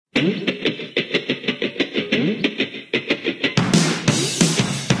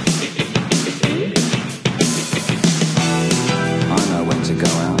know when to go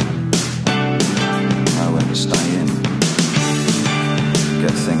out. Know when to stay in.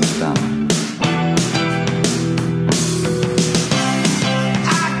 Get things done.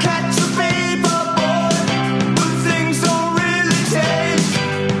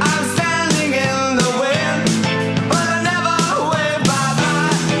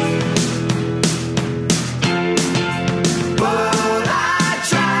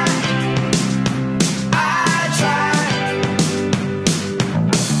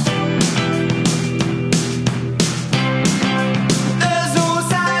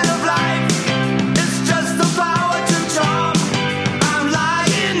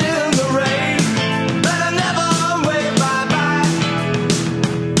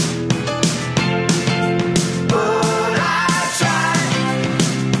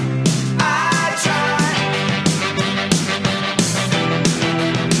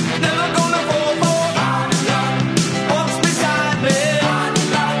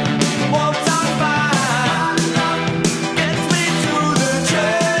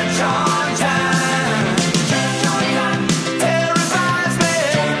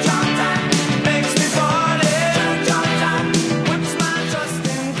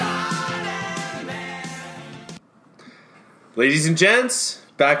 Ladies and gents,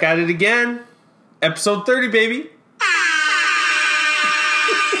 back at it again. Episode 30, baby.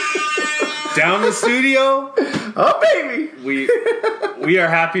 Down in the studio. Oh, baby. We are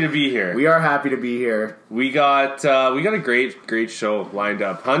happy to be here. We are happy to be here. We got a great show lined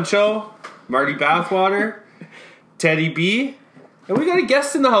up. Huncho, Marty Bathwater, Teddy B, and we got a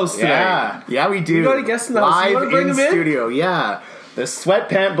guest in the house tonight. Yeah, we do. We got a guest in the house. You Live wanna bring in him in? studio, yeah. The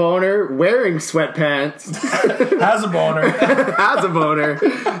sweatpant boner, wearing sweatpants, Has a boner. has a boner.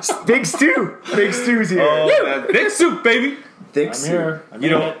 Big Stu. Big Stu's here. Oh, man. Thick soup, baby. Thick I'm Stu. here. You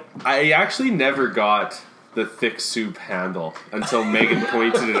know, I actually never got the thick soup handle until Megan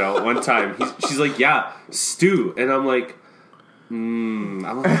pointed it out one time. She's like, yeah, stew. And I'm like, all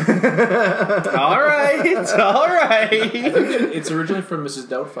right. It's originally from Mrs.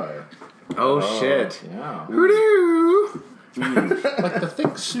 Doubtfire. Oh, shit. Yeah. Hoodoo. Like the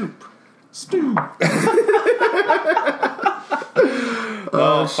thick soup. Stew.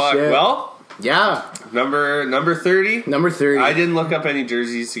 Oh, fuck. shit. Well, Yeah. number 30. Number 30. I didn't look up any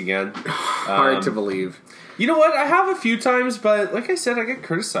jerseys again. Hard to believe. You know what? I have a few times, but like I said, I get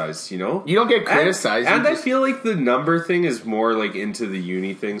criticized, you know? You don't get criticized. And you I just- feel like the number thing is more like into the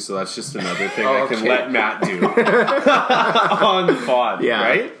uni thing, so that's just another thing Oh, I can okay. let Matt do on the pod, Yeah,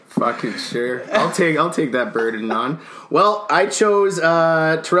 right? Fucking sure. I'll take that burden on. Well, I chose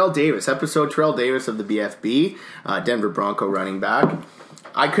Terrell Davis, episode Terrell Davis of the BFB, Denver Bronco running back.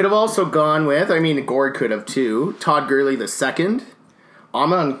 I could have also gone with, Gord could have too, Todd Gurley II,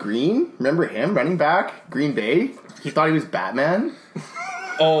 Amon Green, remember him, running back, Green Bay? He thought he was Batman.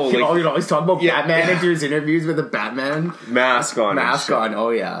 Oh, He'd like always talk about Yeah, Batman yeah. into his interviews with a Batman mask on. and mask shit. on.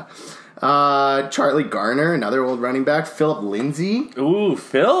 Oh, yeah. Charlie Garner, another old running back. Philip Lindsay. Ooh,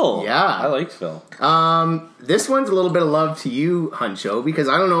 Phil. Yeah. I like Phil. This one's a little bit of love to you, Huncho, because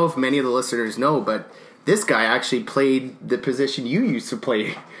I don't know if many of the listeners know, but this guy actually played the position you used to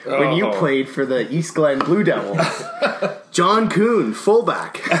play when you Oh. played for the East Glen Blue Devils. John Kuhn,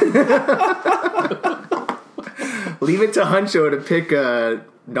 fullback. Leave it to Huncho to pick a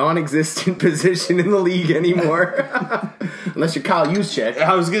non-existent position in the league anymore. Unless you're Kyle Juszczyk.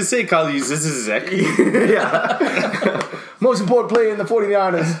 I was gonna say Kyle uses his Zek. Yeah. Most important player in the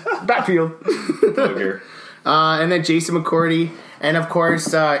 49ers backfield. Here. And then Jason McCourty. And of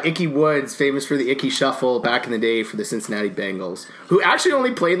course, Icky Woods, famous for the Icky Shuffle back in the day for the Cincinnati Bengals, who actually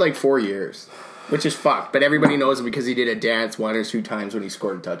only played like 4 years, which is fucked. But everybody knows him because he did a dance one or two times when he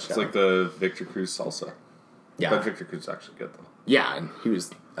scored a touchdown. It's like the Victor Cruz salsa. yeah, But Victor Cruz is actually good though. yeah, and he was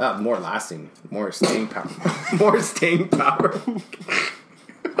more lasting, more staying power, more staying power.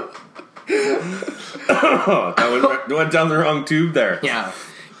 Oh, that went down the wrong tube there. Yeah,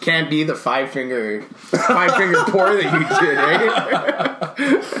 can't be the five finger pour that you did, eh?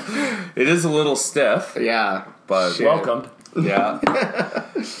 It is a little stiff, Yeah, but Shit. Welcome. yeah.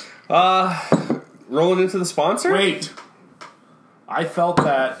 Rolling into the sponsor. Wait. I felt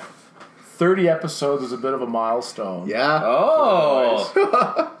that 30 episodes is a bit of a milestone. yeah.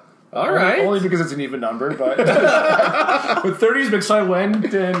 Oh. All right. Only because it's an even number, but with 30s mix I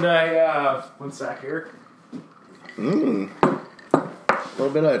went and I one sec here. A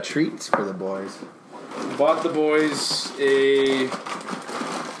little bit of treats for the boys. Bought the boys a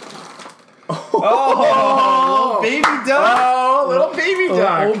Oh, baby duck. Oh, little baby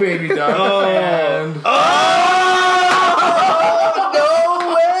duck. Old baby duck. And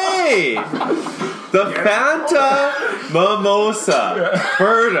No way! The Fanta Mimosa.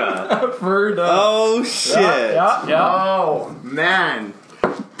 Ferda. Ferda. Oh, shit. Yeah. Oh, man.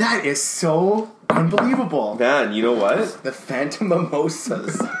 That is so unbelievable. Man, you know what? The Phantom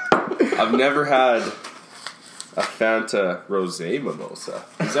Mimosas. I've never had a Fanta Rosé Mimosa.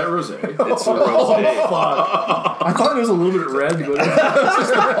 Is that rosé? It's a rosé. Fuck. I thought it was a little bit red to go down.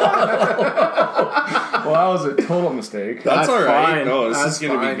 Well, that was a total mistake. That's all right. fine. No, this That's is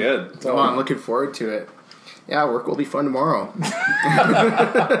going to fine. be good. Oh, I'm looking forward to it. Yeah, work will be fun tomorrow.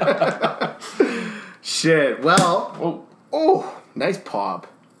 Shit. Well. Oh, nice pop.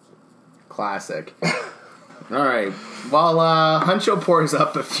 Classic. All right. While Huncho pours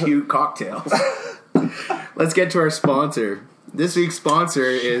up a few cocktails, let's get to our sponsor. This week's sponsor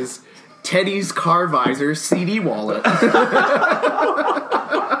is Teddy's Car Visor CD Wallet.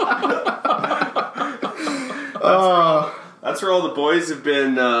 That's where all the boys have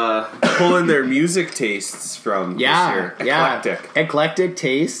been pulling their music tastes from this year. Eclectic. Eclectic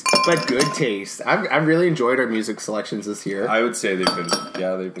taste, but good taste. I've really enjoyed our music selections this year. I would say they've been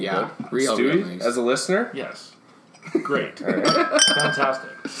good. real Stewie, nice. as a listener? Yes. Great.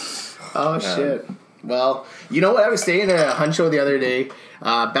 Fantastic. Oh shit. Well, you know what I was saying to Huncho the other day?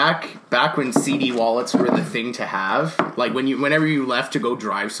 Back when CD wallets were the thing to have, like whenever you left to go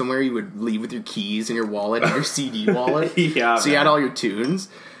drive somewhere, you would leave with your keys and your wallet and your CD wallet. Yeah, so you man. had all your tunes.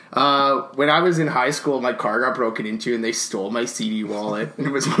 When I was in high school, my car got broken into and they stole my CD wallet. And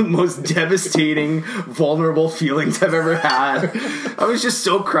it was one of the most devastating, vulnerable feelings I've ever had. I was just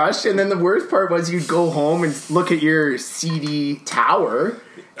so crushed. And then the worst part was you'd go home and look at your CD tower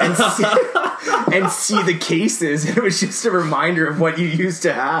and see the cases. And it was just a reminder of what you used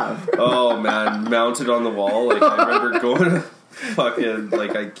to have. Oh, man. Mounted on the wall. Like, I remember going to fucking,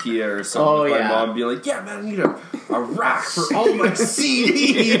 like, IKEA or something with my mom being like, yeah, man, I need a rack for all my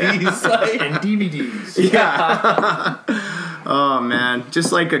CDs. Like, And DVDs. Yeah. Oh, man.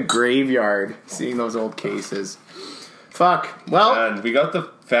 Just like a graveyard, seeing those old cases. Fuck. Well, and we got the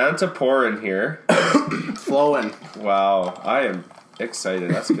Fanta pour in here. flowing. Wow. I am excited.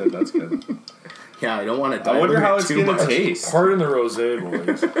 That's good. That's good. Yeah, I don't want to I wonder how it's too going to much. taste. Pardon the rosé,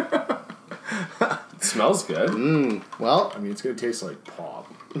 boys. It smells good. Well, I mean, it's going to taste like pop.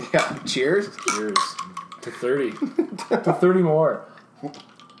 yeah. Cheers. Cheers. To 30. To 30 more.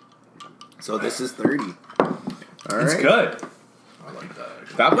 So this is 30. All right. It's good. I like that,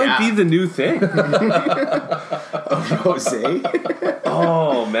 actually. That might Yeah. be the new thing. Jose.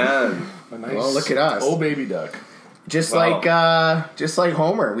 Oh, man. A nice Well, look at us. old baby duck. Just Wow. like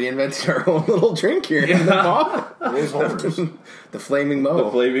Homer, we invented our own little drink here in the pop. Those homers. The Flaming Mo.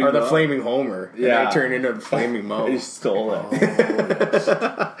 The Flaming or the Mo. Flaming Homer. Yeah. And I turned into the Flaming Mo. You stole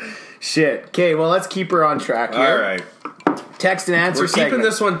it. Shit. Okay, well, let's keep her on track here. All right. Text and answer We're keeping segment.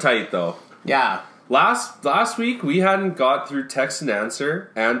 this one tight, though. Yeah. Last week, we hadn't got through text and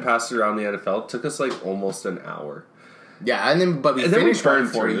answer and passed it around the NFL. It took us like almost an hour. Yeah, but we And then we finished on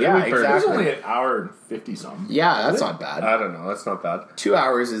burned 40. through it. Yeah, We burned It was exactly. only an hour and 50 something. Yeah, that's not bad. I don't know. That's not bad. 2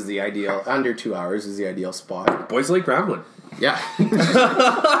 hours is the ideal. Under 2 hours is the ideal spot. Boys like rambling. Yeah.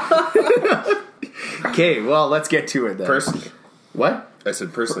 Okay, well, let's get to it then. Personally. What? I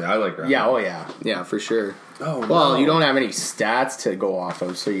said personally, I like rambling. Yeah, oh yeah. Yeah, for sure. Oh, Well, no. you don't have any stats to go off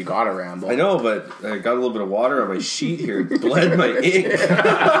of, so you gotta ramble. I know, but I got a little bit of water on my sheet here. It bled my ink.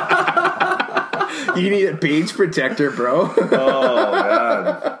 You need a page protector, bro.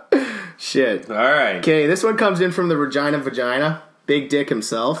 Oh, man. Shit. All right. Okay, this one comes in from the Regina Vagina. Big Dick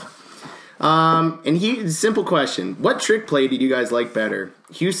himself. And simple question. What trick play did you guys like better?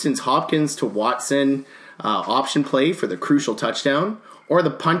 Houston's Hopkins to Watson option play for the crucial touchdown, or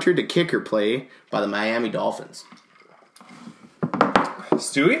the punter to kicker play by the Miami Dolphins?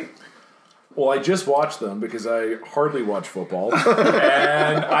 Stewie? Well, I just watched them because I hardly watch football,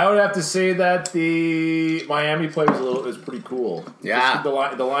 and I would have to say that the Miami play was pretty cool. Yeah. Just the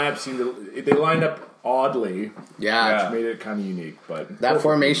lineup seemed they lined up oddly, Yeah. which made it kind of unique. But That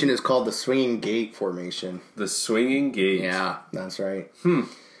formation is called the swinging gate formation. The swinging gate. Yeah, that's right.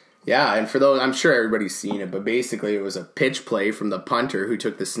 Yeah, and for those, I'm sure everybody's seen it, but basically it was a pitch play from the punter who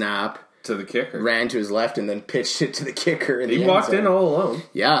took the snap, To the kicker. ran to his left, and then pitched it to the kicker. In He the end walked in zone. all alone.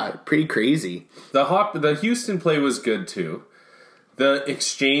 Yeah, pretty crazy. The Houston play was good too. The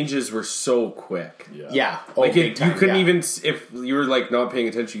exchanges were so quick. Yeah, Like big you time, couldn't yeah. even, if you were like not paying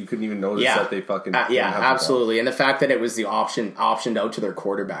attention, you couldn't even notice Yeah, that they fucking didn't yeah, have the ball. absolutely. And the fact that it was the optioned out to their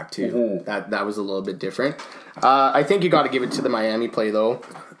quarterback too, Mhm. that was a little bit different. I think you got to give it to the Miami play though.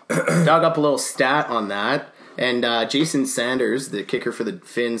 dug up a little stat on that. And Jason Sanders, the kicker for the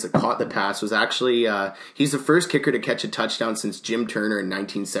Finns that caught the pass, was actually he's the first kicker to catch a touchdown since Jim Turner in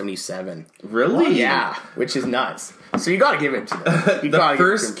 1977. Really? Yeah, which is nuts. So you got to give it to them. You The gotta give it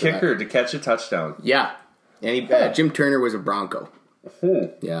first to him for kicker to catch a touchdown. that. Yeah, and Jim Turner was a Bronco.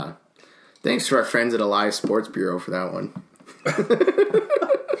 Yeah. Thanks to our friends at Elias Sports Bureau for that one.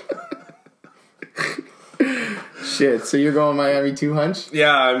 Shit. So you're going Miami too, Hunch?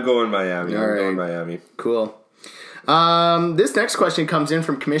 Yeah, I'm going Miami. All I'm right. going Miami. Cool. This next question comes in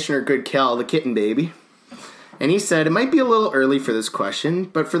from Commissioner Goodkel, the kitten baby. And he said, it might be a little early for this question,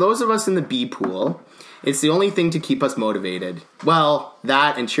 but for those of us in the B pool, it's the only thing to keep us motivated. Well,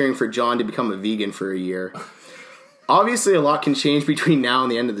 that and cheering for John to become a vegan for a year. Obviously, a lot can change between now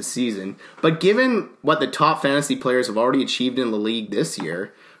and the end of the season, but given what the top fantasy players have already achieved in the league this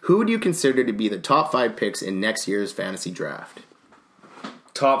year, who would you consider to be the top 5 picks in next year's fantasy draft?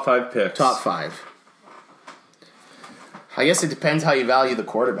 Top 5 picks. Top 5. I guess it depends how you value the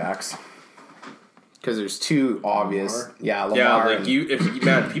quarterbacks. Because there's two obvious. Lamar. Yeah, Lamar. Yeah, like and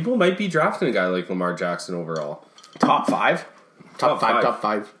man, people might be drafting a guy like Lamar Jackson overall. top 5? Top five. Top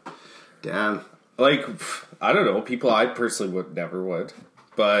 5. Damn. Like, I don't know. People I personally never would.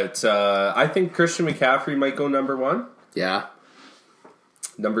 But I think Christian McCaffrey might go number 1. Yeah.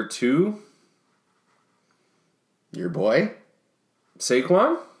 Number 2, Your boy?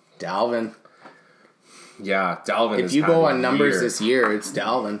 Saquon. Dalvin. Yeah, Dalvin. If you go on numbers this year, it's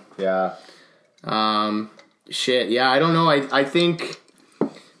Dalvin. Yeah. Shit. Yeah, I don't know. I think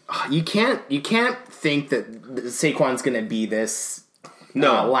you can't think that Saquon's going to be this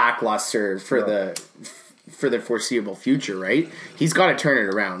lackluster for the foreseeable future, right? He's got to turn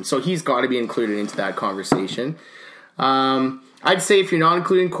it around. So he's got to be included into that conversation. I'd say if you're not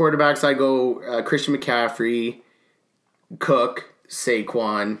including quarterbacks, I go Christian McCaffrey, Cook,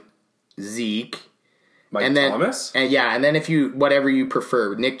 Saquon, Zeke. Mike Thomas? And then if you, whatever you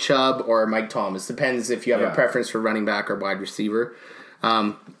prefer, Nick Chubb or Mike Thomas. Depends if you have a preference for running back or wide receiver.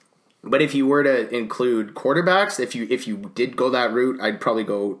 But if you were to include quarterbacks, if you did go that route, I'd probably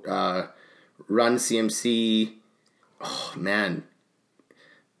go run CMC. Oh, man.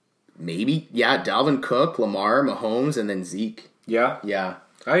 Maybe, Dalvin Cook, Lamar, Mahomes, and then Zeke. Yeah. Yeah.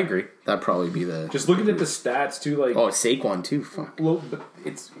 I agree. That'd probably be the... Just looking at the stats too, like Saquon too. Fuck.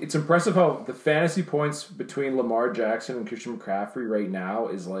 it's impressive how the fantasy points between Lamar Jackson and Christian McCaffrey right now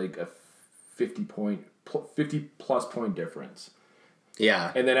is like a 50 plus point difference.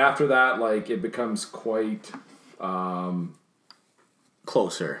 Yeah. And then after that, like it becomes quite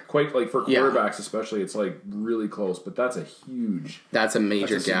Closer. quite like for quarterbacks especially, it's like really close. But that's a huge, That's a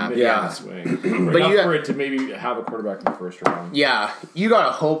major that's a gap. significant swing. But Enough you got- for it to maybe have a quarterback in the first round. Yeah, you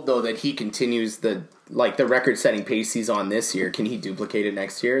gotta hope though that he continues the record-setting pace he's on this year. Can he duplicate it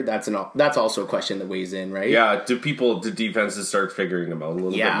next year? That's also a question that weighs in, right? Yeah, do defenses start figuring him out a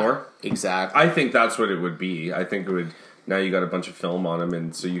little bit more? Exactly. I think that's what it would be. I think it would. Now you got a bunch of film on him,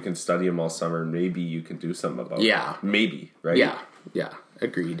 and so you can study him all summer. And maybe you can do something about it. Maybe, right? Yeah,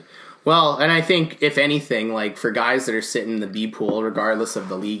 agreed. Well, and I think if anything, like for guys that are sitting in the B pool, regardless of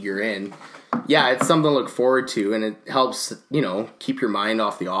the league you're in, it's something to look forward to, and it helps keep your mind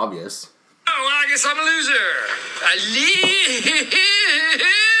off the obvious. Oh, well, I guess I'm a loser. A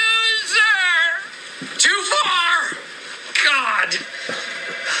loser. Too far. God.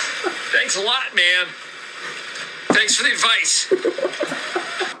 Thanks a lot, man. Thanks for the advice.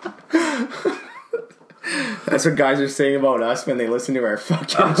 That's what guys are saying about us when they listen to our fucking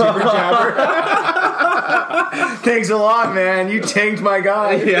jibber jabber. Thanks a lot, man. You tanked my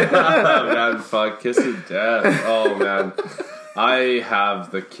guy. Yeah, man, fuck, kiss of death. Oh, man. I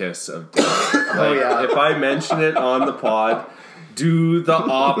have the kiss of death. Like, if I mention it on the pod, do the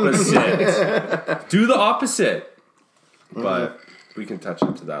opposite. Do the opposite. But we can touch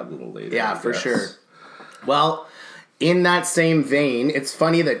into that a little later. Yeah, I for guess. sure. Well, in that same vein, it's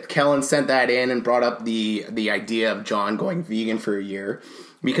funny that Kellen sent that in and brought up the idea of John going vegan for a year,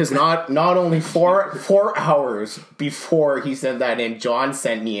 because not only 4 hours before he sent that in, John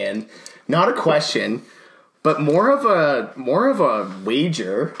sent me in not a question, but more of a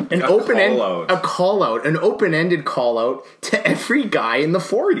wager, an open-ended call out to every guy in the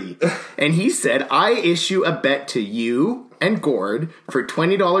 40. And he said, I issue a bet to you and Gord for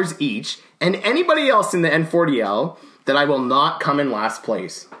 $20 each, and anybody else in the N40L, that I will not come in last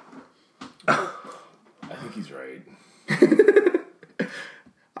place. I think he's right.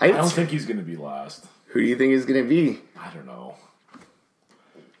 I I don't think he's going to be last. Who do you think is going to be? I don't know.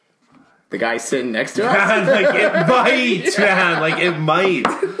 The guy sitting next to us? Man, like it might, man. Like it might.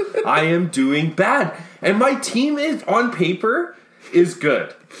 I am doing bad. And my team is on paper is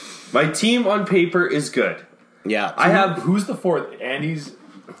good. My team on paper is good. Yeah. I have Who's the fourth? Andy's.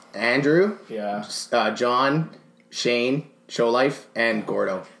 Andrew, Yeah. John, Shane, Show Life, and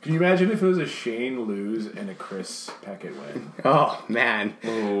Gordo. Can you imagine if it was a Shane lose and a Chris Peckett win? Oh man.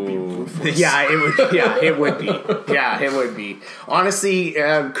 oh, Yeah, it would. Yeah, it would be. Yeah, it would be. Honestly,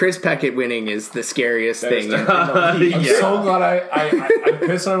 Chris Peckett winning is the scariest thing. in the league. I'm so glad I'm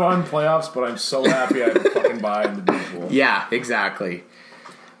pissed I'm on playoffs, but I'm so happy I have a fucking bye in the big pool. Yeah, exactly.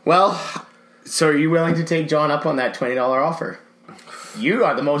 Well, so are you willing to take John up on that $20 offer? You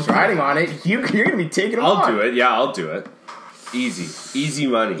are the most riding on it. You're going to be taking him I'll on. do it. Yeah, I'll do it. Easy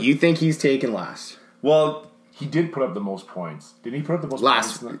money. You think he's taken last? Well, He did put up the most points. Didn't he put up the most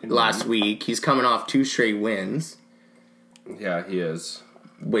points in the Last league? week, he's coming off 2 straight wins, yeah, he is.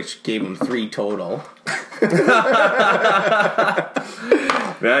 which gave him 3 total.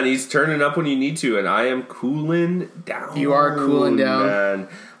 Man, he's turning up when you need to, and I am cooling down. You are cooling down. man.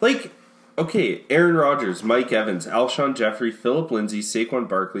 Like, okay, Aaron Rodgers, Mike Evans, Alshon Jeffrey, Philip Lindsay, Saquon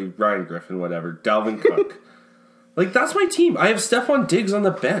Barkley, Ryan Griffin, whatever, Dalvin Cook. Like, that's my team. I have Stephon Diggs on the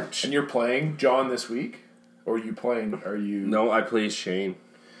bench. And you're playing John this week? Or are you playing? Are you? No, I play Shane.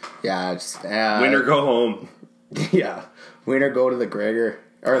 Yeah, just, Winner go home. Yeah, winner go to the Gregor,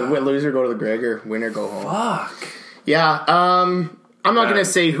 or loser go to the Gregor. Winner go home. Fuck. Yeah, I'm not Man. gonna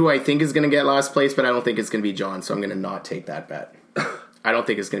say who I think is gonna get last place, but I don't think it's gonna be John, so I'm gonna not take that bet. I don't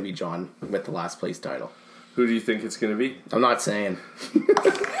think it's gonna be John with the last place title. Who do you think it's going to be? I'm not saying.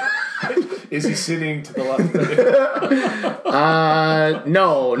 Is he sitting to the left?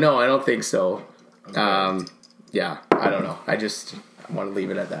 No, I don't think so. Yeah, I don't know. I want to leave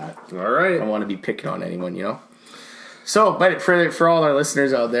it at that. All I right. don't want to be picking on anyone, you know. So, but for all our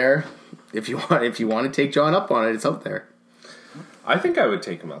listeners out there, if you want to take John up on it, it's out there. I think I would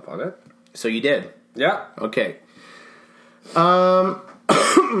take him up on it. So you did. Yeah. Okay.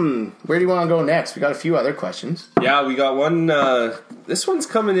 Where do you want to go next? We got a few other questions. Yeah, we got one. This one's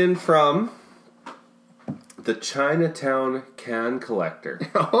coming in from the Chinatown Can Collector.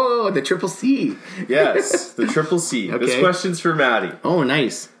 Oh, the Triple C. Yes, the Triple C. This Okay. question's for Maddie. Oh,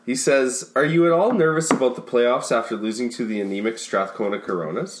 nice. He says, are you at all nervous about the playoffs after losing to the anemic Strathcona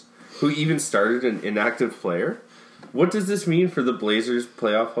Coronas, who even started an inactive player? What does this mean for the Blazers'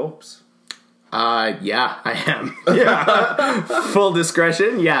 playoff hopes? Yeah, I am. Yeah. Full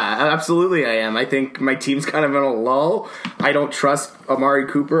discretion. Yeah, absolutely I am. I think my team's kind of in a lull. I don't trust Amari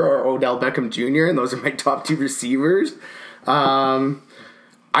Cooper or Odell Beckham Jr., and those are my top 2 receivers.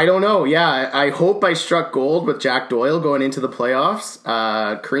 I don't know. Yeah, I hope I struck gold with Jack Doyle going into the playoffs.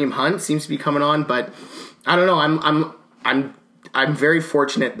 Kareem Hunt seems to be coming on, but I don't know. I'm very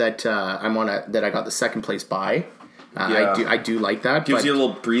fortunate that that I got the second place bye. Yeah. I do like that. Gives but you a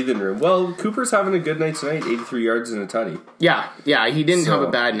little breathing room. Well, Cooper's having a good night tonight, 83 yards and a tutty. Yeah, he didn't have So-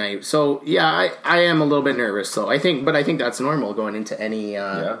 a bad night. So yeah, I am a little bit nervous. So I think that's normal going into any.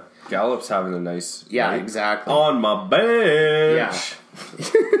 Yeah. Gallup's having a nice Yeah, night. exactly. On my bench. Yeah.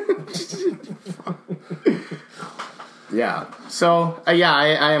 Yeah. So I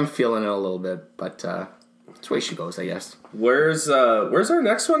am feeling it a little bit, but it's the way she goes, I guess. Where's our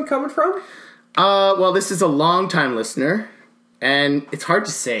next one coming from? Well, this is a long-time listener, and it's hard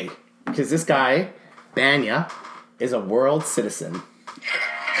to say because this guy, Banya, is a world citizen.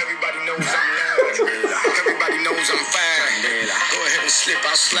 Everybody knows I'm loud. Everybody knows I'm fine. Go ahead and slip,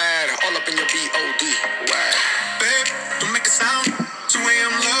 I'll slide all up in your B.O.D. Why? Babe, don't make a sound. 2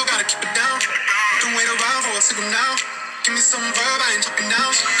 a.m. low, gotta keep it down. Don't wait around for a signal now. Give me some verb, I ain't talking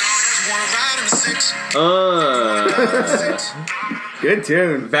down. You wanna ride in the 6? Good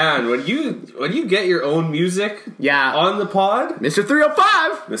tune. Van, when you get your own music Yeah. on the pod, Mr.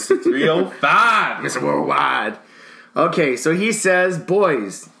 305. Mr. 305. Mr. Worldwide. Okay, so he says,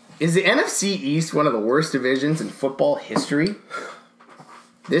 boys, is the NFC East one of the worst divisions in football history?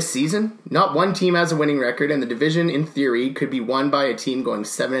 This season, not one team has a winning record, and the division, in theory, could be won by a team going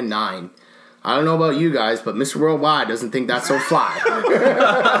 7-9. I don't know about you guys, but Mr. Worldwide doesn't think that's so fly.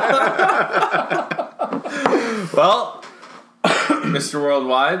 Well, Mr.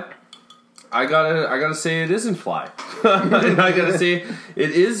 Worldwide, I gotta say it isn't fly. And I gotta say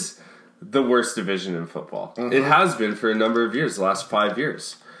it is the worst division in football. It has been for a number of years, the last 5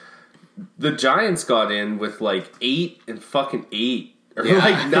 years. The Giants got in with like 8-8. Or Yeah.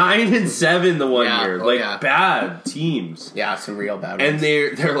 like 9-7 the one Yeah. year. Oh, Like yeah. bad teams. Yeah, some real bad ones. And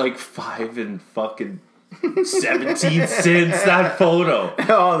they're like 5-17 since that photo.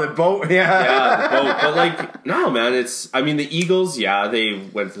 oh, the boat, Yeah, but like, no, man, the Eagles, yeah, they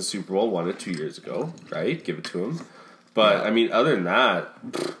went to the Super Bowl, won it 2 years ago, right? Give it to them. But, other than that,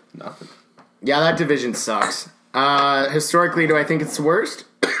 nothing. Yeah, that division sucks. Historically, do I think it's the worst?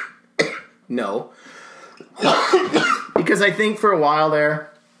 No. Because I think for a while there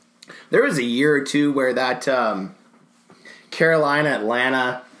was a year or two where that Carolina,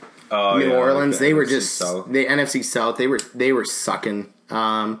 Atlanta, New Orleans, they were just South. the NFC South. They were sucking.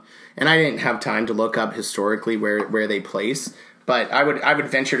 And I didn't have time to look up historically where they place, but I would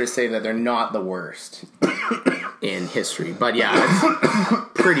venture to say that they're not the worst in history. But yeah, it's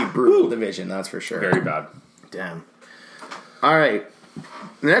pretty brutal division, that's for sure. Very bad. Damn. All right.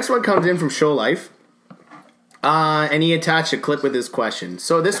 The next one comes in from Show Life. And he attached a clip with his question.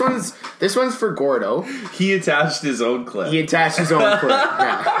 So this one's for Gordo. He attached his own clip. He attached his own clip.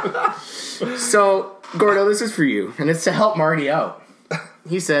 Yeah. So, Gordo, this is for you, and it's to help Marty out.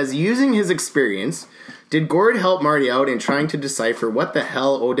 He says, using his experience, did Gord help Marty out in trying to decipher what the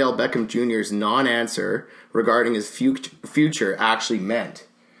hell Odell Beckham Jr.'s non-answer regarding his future actually meant?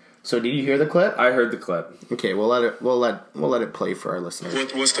 So, did you hear the clip? I heard the clip. Okay, we'll let it play for our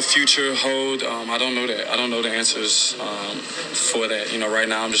listeners. What's the future hold? I don't know that. I don't know the answers for that. Right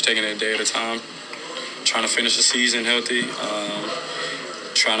now I'm just taking it a day at a time, trying to finish the season healthy,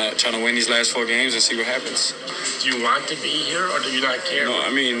 trying to win these last 4 games and see what happens. Do you want to be here, or do you not care? No,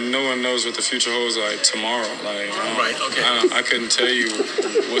 I mean, no one knows what the future holds like tomorrow. Right, okay. I couldn't tell you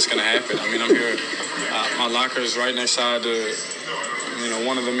what's going to happen. I mean, I'm here. My locker is right next side to,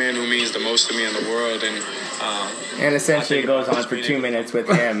 one of the men who means the most to me in the world. And essentially it goes on for 2 minutes with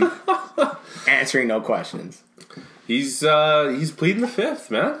him answering no questions. He's pleading the fifth,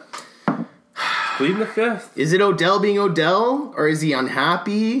 man. Pleading the fifth. Is it Odell being Odell, or is he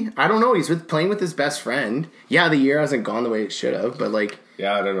unhappy? I don't know. He's playing with his best friend. Yeah, the year hasn't gone the way it should have, but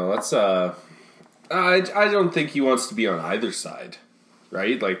yeah, I don't know. That's I don't think he wants to be on either side,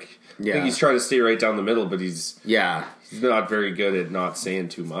 right? I think he's trying to stay right down the middle, but he's not very good at not saying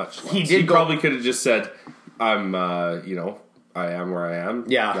too much. He probably could have just said, "I'm, I am where I am."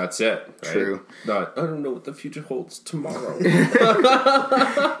 Yeah, that's it. Right? True. Not, I don't know what the future holds tomorrow.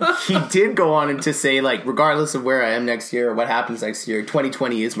 He did go on to say, regardless of where I am next year or what happens next year,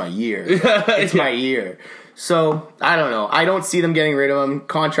 2020 is my year. It's my year. So, I don't know. I don't see them getting rid of him.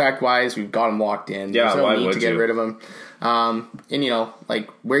 Contract-wise, we've got him locked in. Yeah, There's no why need would to get you? rid of him. Where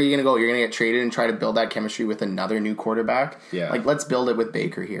are you going to go? You're going to get traded and try to build that chemistry with another new quarterback? Yeah. Let's build it with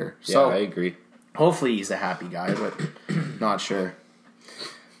Baker here. So, yeah, I agree. Hopefully he's a happy guy, but not sure.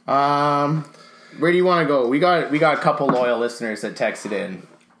 Where do you want to go? We got a couple loyal listeners that texted in.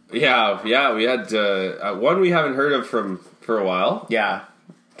 Yeah, we had one we haven't heard of for a while. Yeah.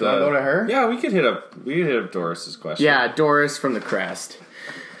 Do you want to go to her? Yeah, we could hit up Doris's question. Yeah, Doris from the Crest.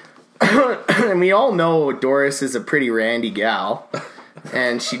 And we all know Doris is a pretty randy gal.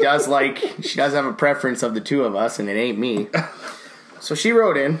 And she does have a preference of the two of us, and it ain't me. So she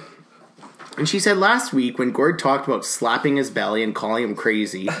wrote in, and she said, last week when Gord talked about slapping his belly and calling him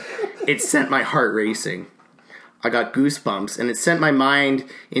crazy, it sent my heart racing. I got goosebumps, and it sent my mind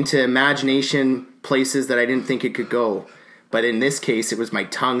into imagination places that I didn't think it could go. But in this case, it was my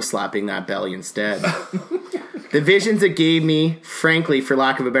tongue slapping that belly instead. The visions it gave me, frankly, for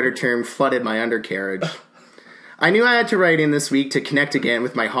lack of a better term, flooded my undercarriage. I knew I had to write in this week to connect again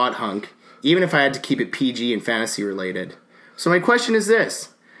with my hot hunk, even if I had to keep it PG and fantasy related. So my question is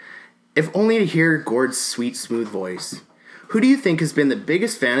this. If only to hear Gord's sweet, smooth voice, who do you think has been the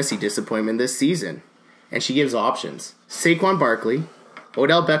biggest fantasy disappointment this season? And she gives options. Saquon Barkley,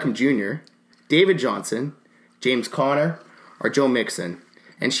 Odell Beckham Jr., David Johnson, James Conner, or Joe Mixon.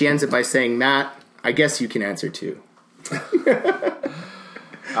 And she ends it by saying, Matt, I guess you can answer too.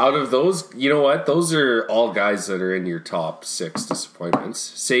 Out of those, you know what? Those are all guys that are in your top 6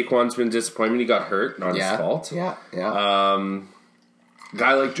 disappointments. Saquon's been disappointment. He got hurt, not his fault. Yeah.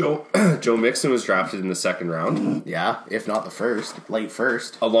 Guy like Joe Mixon was drafted in the 2nd round. Yeah, if not the first, late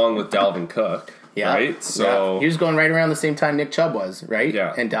first. Along with Dalvin Cook. Yeah. Right? So he was going right around the same time Nick Chubb was, right?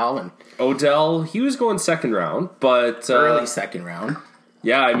 Yeah. And Dalvin. Odell, he was going 2nd round, but early 2nd round.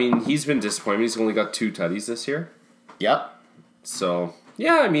 Yeah, I mean, he's been disappointed. He's only got 2 tutties this year. Yep. So,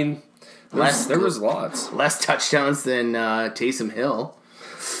 yeah, I mean, there was lots. Less touchdowns than Taysom Hill.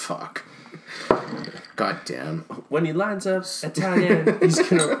 Fuck. God damn. When he lines up at tight end, he's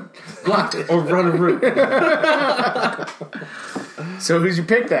going to block or run a route. So who's your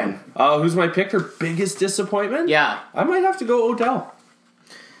pick then? Who's my pick for biggest disappointment? Yeah. I might have to go Odell.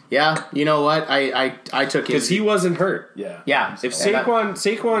 Yeah, you know what? I took him. Because he wasn't hurt. Yeah. If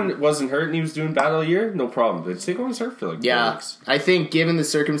Saquon wasn't hurt and he was doing bad all year, no problem. But Saquon was hurt for 4 weeks. I think given the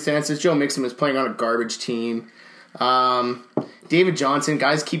circumstances, Joe Mixon was playing on a garbage team. David Johnson,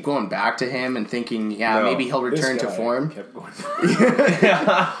 guys keep going back to him and thinking, maybe he'll return to form. Kept going.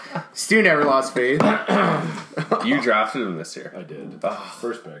 Stu never lost faith. You drafted him this year. I did.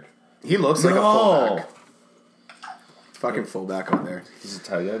 First pick. He looks like a fullback. Fucking fullback out there. He's a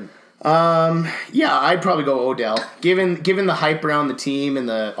tight end. Yeah, I'd probably go Odell. Given the hype around the team and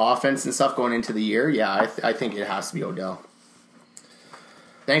the offense and stuff going into the year, yeah, I think it has to be Odell.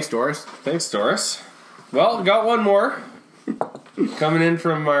 Thanks, Doris. Thanks, Doris. Well, we got one more. Coming in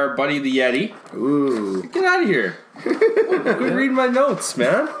from our buddy the Yeti. Ooh. Get out of here. Quit reading my notes,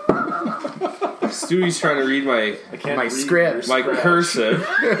 man. Stewie's trying to read my script. My cursive.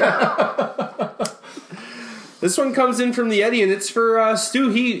 This one comes in from the Yeti, and it's for Stu.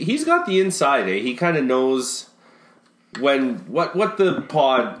 He's got the inside, eh? He kind of knows what the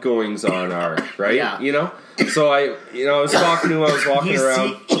pod goings on are, right? Yeah. You know? So I was talking to him, I was walking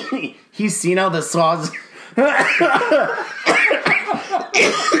around. He's seen how the sauce...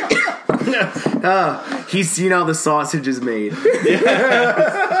 he's seen how the sausage is made.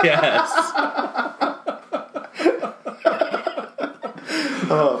 Yes.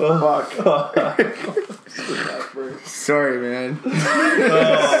 Oh, fuck. Sorry, man.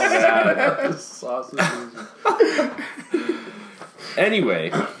 Anyway,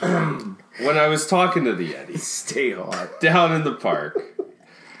 when I was talking to the Yeti, Stay hot. down in the park,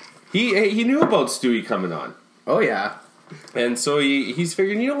 he knew about Stewie coming on. Oh, yeah. And so he's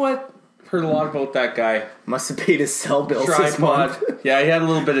figuring, you know what? Heard a lot about that guy. Must have paid his cell bills this month. Tripod. Yeah, he had a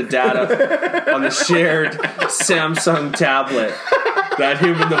little bit of data on the shared Samsung tablet that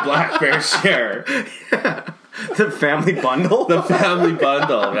him and the Black Bear share. The family bundle? The family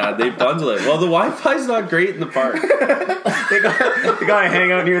bundle, man. They bundle it. Well, the Wi-Fi's not great in the park. They got to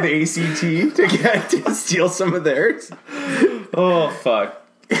hang out near the ACT to steal some of theirs. Oh, fuck.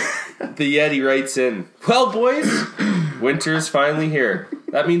 The Yeti writes in, well, boys, winter's finally here.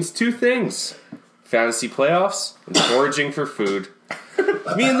 That means two things. Fantasy playoffs and foraging for food.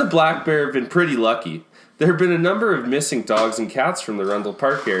 Me and the Black Bear have been pretty lucky. There have been a number of missing dogs and cats from the Rundle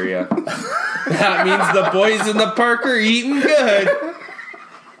Park area. That means the boys in the park are eating good.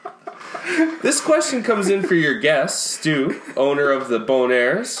 This question comes in for your guest, Stu, owner of the Bon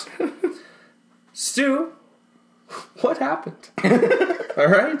Airs. Stu, what happened? All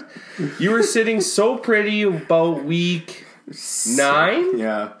right? You were sitting so pretty about week 9?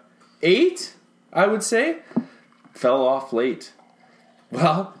 Yeah. 8, I would say. Fell off late.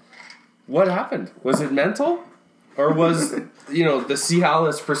 Well, what happened? Was it mental? Or was, the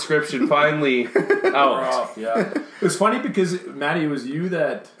Cialis prescription finally out? Yeah. It was funny because, Matty, it was you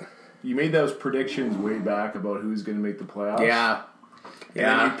that... You made those predictions way back about who's going to make the playoffs. Yeah. And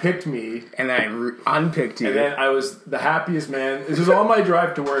then you picked me. And then I unpicked you. And then I was the happiest man. This was on my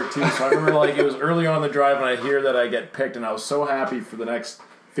drive to work, too. So I remember, it was early on the drive, and I hear that I get picked, and I was so happy for the next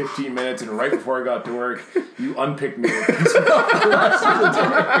 15 minutes, and right before I got to work, you unpicked me. It pissed me off the rest of the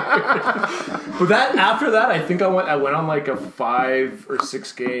day. But after that, I think I went on a 5 or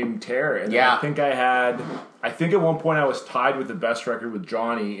 6 game tear. And yeah. I think at one point I was tied with the best record with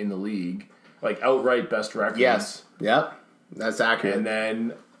Johnny in the league. Outright best record. Yes. Yep. That's accurate. And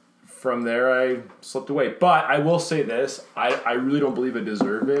then from there I slipped away. But I will say this, I really don't believe I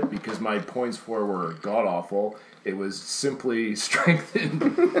deserve it because my points for were god-awful. It was simply strength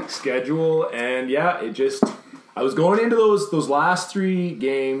and schedule. And yeah, I was going into those last 3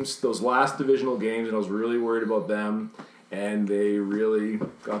 games, those last divisional games, and I was really worried about them. And they really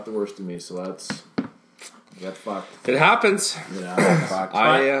got the worst of me. So that's fucked. It happens. Yeah, fucked.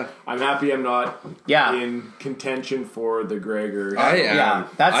 I'm happy I'm not in contention for the Gregor. I am. Yeah,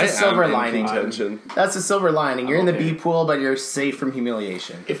 that's a silver lining. Contention. That's a silver lining. You're in the B pool, but you're safe from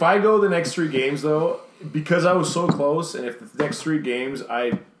humiliation. If I go the next 3 games, though, because I was so close, and if the next 3 games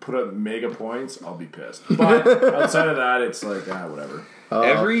I put up mega points, I'll be pissed. But outside of that, it's whatever.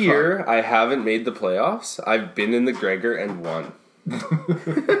 Every year I haven't made the playoffs, I've been in the Gregor and won.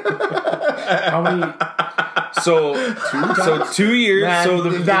 How many? So 2 years. Man, so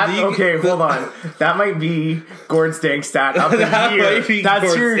the league, okay, hold on. That might be Gord's Dank stat of the That year. might be That's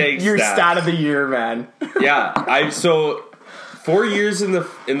Gord's your Dank stat of the year, man. Yeah, 4 years in the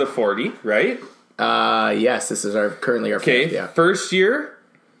 40, right? Yes, this is currently our Okay. fifth, yeah. First year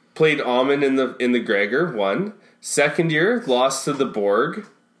played Almond in the Gregor, won. Second year lost to the Borg,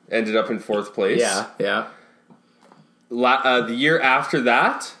 ended up in 4th place. Yeah. The year after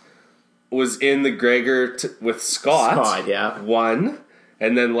that was in the Gregor with Scott. Yeah. Won.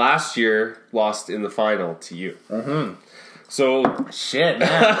 And then last year lost in the final to you. Mm-hmm. So shit,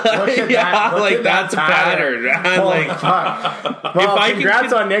 man. Look at that. That's a pattern, man. Well,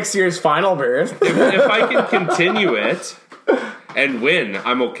 congrats on next year's final berth. if I can continue it, and win,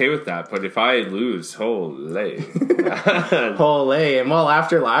 I'm okay with that. But if I lose, holy. Holy. And well,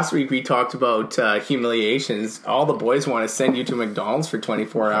 after last week we talked about humiliations. All the boys want to send you to McDonald's for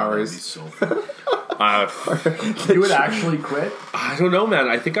 24 hours. So funny. Uh, You would actually quit? I don't know, man.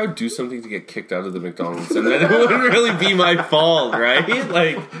 I think I would do something to get kicked out of the McDonald's, and then it wouldn't really be my fault, right?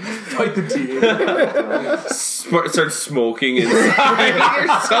 Like, Fight the team. start smoking inside or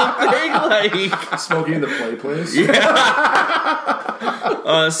something. Like, Smoking in the play place.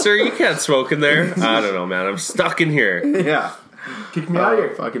 sir, you can't smoke in there. I don't know, man. I'm stuck in here. Yeah. Kick me out of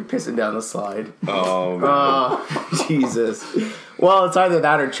here. Fucking pissing down the slide. Oh, man. Oh, Jesus. Well, it's either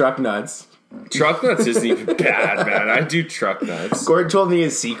that or truck nuts. Truck nuts isn't even bad, man. I do truck nuts. Gordon told me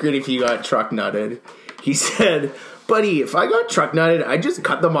his secret if he got truck nutted. He said, buddy, if I got truck nutted, I'd just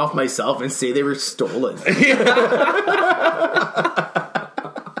cut them off myself and say they were stolen.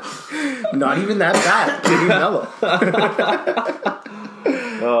 Not even that bad. Pretty mellow.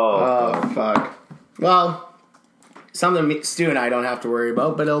 Oh, fuck. Well, something Stu and I don't have to worry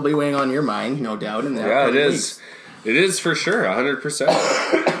about, but it'll be weighing on your mind, no doubt. In the Yeah, it upcoming is. weeks. It is for sure,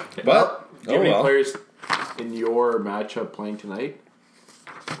 100%. But, Do you have any well. players in your matchup playing tonight?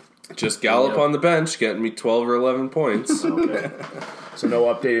 Just Gallup on the bench, getting me 12 or 11 points. Okay. So no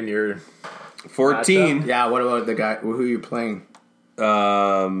update in your 14. Yeah, what about the guy who you're playing?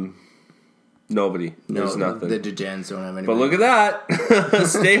 Nobody. There's nothing. The Degens don't have any. But look at that.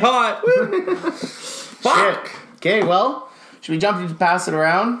 Stay hot. Fuck. Shit. Okay, well, should we jump into pass it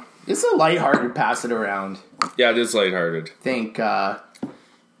around? It's a lighthearted pass it around. Yeah, it is lighthearted. Think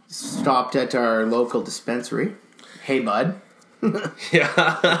stopped at our local dispensary. Hey, bud. Yeah.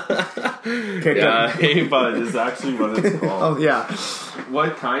 Yeah, hey, bud is actually what it's called. Oh yeah.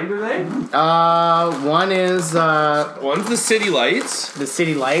 What kind are they? One is One's the City Lights. the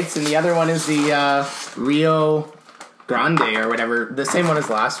City Lights, and the other one is the Rio Grande or whatever. The same one as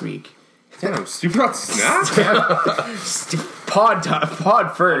last week. Damn, you brought snap?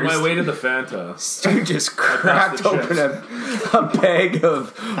 Pod first. my way to the Fanta. Stu just cracked the open a bag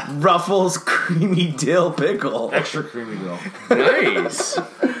of Ruffles creamy dill pickle. Extra creamy though. Nice.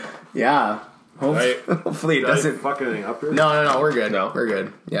 Yeah. Right. Hopefully it Did I doesn't. fuck anything up here? No, we're good. No. We're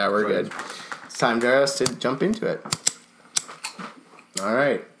good. Yeah, we're good. It's time for us to jump into it. All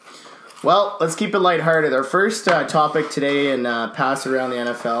right. Well, let's keep it lighthearted. Our first topic today in Pass Around the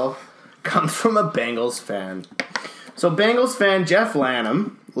NFL comes from a Bengals fan. So Bengals fan Jeff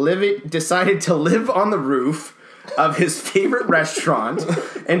Lanham decided to live on the roof of his favorite restaurant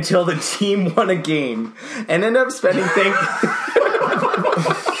until the team won a game and ended up spending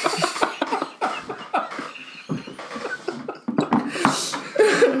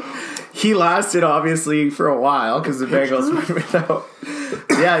He lasted obviously for a while because the Bengals went without.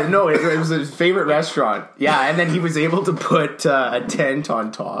 Yeah, no, it was his favorite restaurant. Yeah, and then he was able to put a tent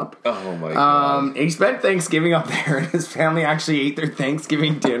on top. Oh my god. He spent Thanksgiving up there, and his family actually ate their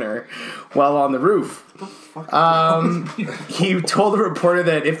Thanksgiving dinner while on the roof. He told the reporter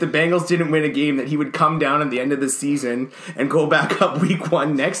that if the Bengals didn't win a game, that he would come down at the end of the season and go back up week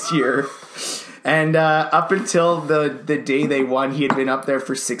 1 next year. And up until the day they won, he had been up there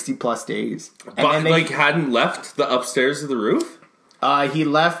for 60 plus days. And But then hadn't left the upstairs of the roof? he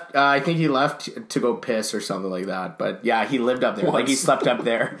left. I think he left to go piss or something like that. But yeah, he lived up there. Like he slept up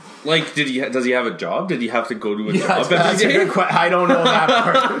there. Like, does he have a job? Did he have to go to a job That's a every day? good question. I don't know that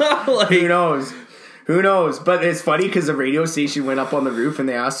part. Like, Who knows? Who knows? But it's funny because the radio station went up on the roof and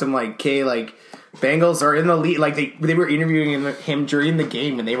they asked him like, "Okay, like Bengals are in the lead." Like they were interviewing him during the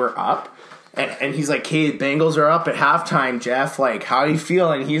game when they were up. And he's like, "Hey, Bengals are up at halftime, Jeff. Like, how do you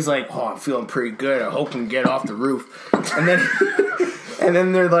feel?" And he's like, "Oh, I'm feeling pretty good. I hope I can get off the roof." And then, and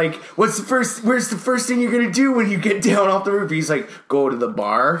then they're like, "Where's the first thing you're gonna do when you get down off the roof?" He's like, "Go to the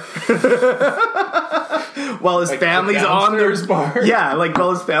bar." While his family's on their bar. yeah, like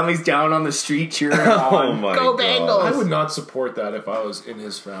while his family's down on the street cheering Oh on. my Go God. Bengals! I would not support that if I was in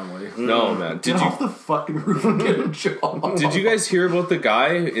his family. No, man. Get off the fucking roof and get a job. Did you guys hear about the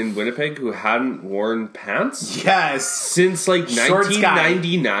guy in Winnipeg who hadn't worn pants Yes, since like Shorts guy.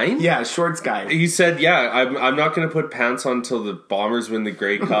 1999? yeah, shorts guy. He said, "Yeah, I'm not going to put pants on until the Bombers win the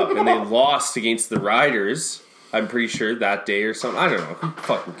Grey Cup," and they lost against the Riders. I'm pretty sure that day or something. I don't know. Who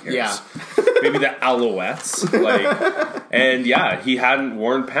fucking cares? Yeah. Maybe the Alouettes. Like, and yeah, he hadn't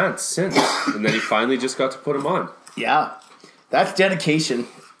worn pants since, and then he finally just got to put them on. Yeah, that's dedication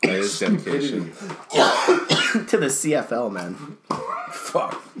That is dedication. to the CFL, man.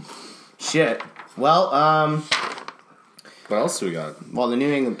 Fuck. Shit. Well, What else do we got? the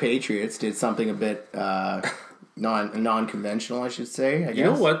New England Patriots did something a bit non-conventional, I should say. I guess. You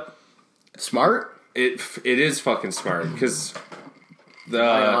know what? Smart. It is fucking smart because Why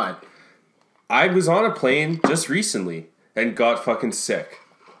not? I was on a plane just recently and got fucking sick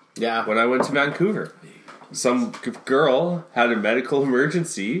Yeah. when I went to Vancouver. Some girl had a medical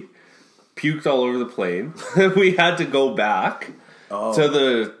emergency, puked all over the plane. We had to go back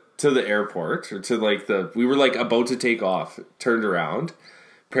to the airport, or to like we were like about to take off, turned around.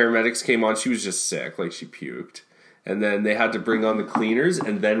 Paramedics came on, she was just sick, like she puked. And then they had to bring on the cleaners,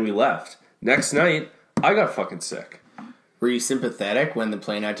 and then we left. Next night, I got fucking sick. Were you sympathetic when the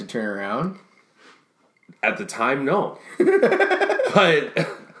plane had to turn around? At the time, no. But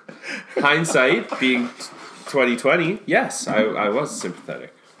hindsight being 2020, yes, I was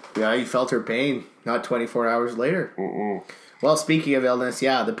sympathetic. Yeah, you felt her pain, not 24 hours later. Well, speaking of illness,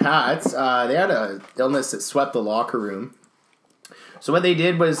 yeah, the Pats, they had a illness that swept the locker room. So what they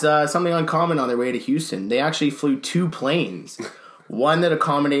did was something uncommon on their way to Houston. They actually flew 2 planes. One that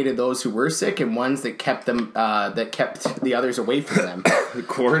accommodated those who were sick, and ones that kept the others away from them. The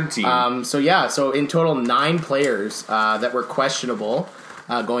quarantine. So in total 9 players that were questionable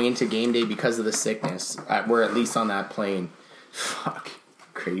going into game day because of the sickness were at least on that plane. Fuck,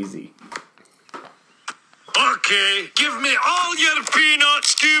 crazy. Okay, give me all your peanut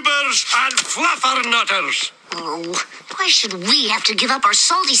scoobers and fluffernutters. Oh, why should we have to give up our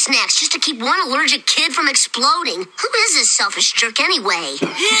salty snacks just to keep one allergic kid from exploding? Who is this selfish jerk anyway?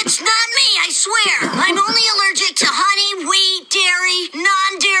 It's not me, I swear. I'm only allergic to honey, wheat, dairy,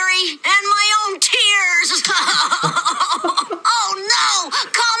 non-dairy, and my own tears. Oh no,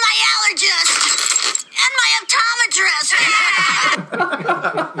 call my allergist and my optometrist.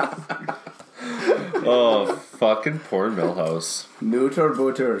 Oh, fucking poor Millhouse. Neuter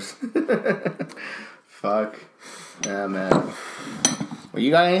booters. Fuck. Yeah, man. Well, you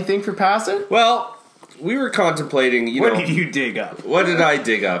got anything for passing? Well, we were contemplating, What did you dig up? What did I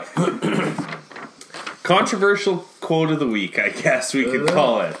dig up? Controversial quote of the week, I guess we could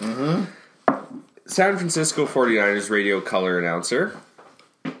call it. San Francisco 49ers radio color announcer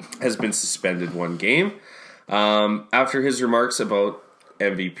has been suspended 1 game after his remarks about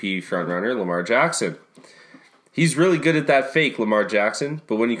MVP frontrunner Lamar Jackson. He's really good at that fake, Lamar Jackson,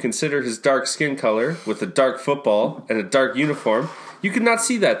 but when you consider his dark skin color with a dark football and a dark uniform, you could not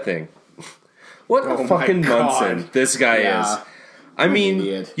see that thing. What a fucking Munson this guy is. I mean,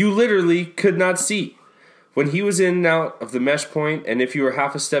 idiot. You literally could not see. When he was in and out of the mesh point, and if you were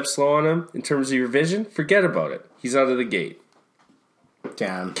half a step slow on him in terms of your vision, forget about it. He's out of the gate.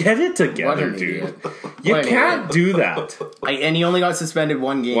 Damn. Get it What together, an dude. idiot. You What an can't do that. And he only got suspended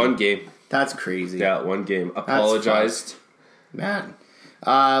 1 game. 1 game. That's crazy. Yeah, 1 game. Apologized. Man.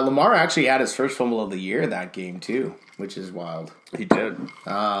 Lamar actually had his first fumble of the year that game, too, which is wild. He did.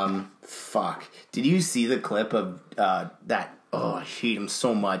 Fuck. Did you see the clip of that? Oh, I hate him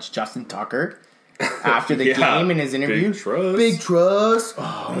so much. Justin Tucker, after the game in his interview. Big trust.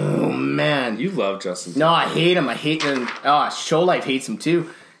 Oh, man. You love Justin Tucker. No, I hate him. I hate him. Oh, Show Life hates him, too.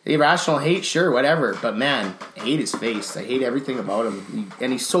 Irrational hate, sure, whatever. But, man, I hate his face. I hate everything about him.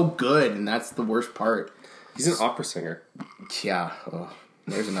 And he's so good, and that's the worst part. He's an opera singer. Yeah. Oh,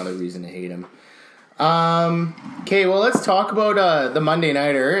 there's another reason to hate him. Okay, well, let's talk about the Monday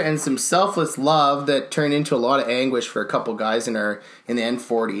Nighter and some selfless love that turned into a lot of anguish for a couple guys in the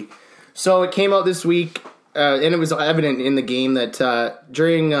N40. So it came out this week, and it was evident in the game that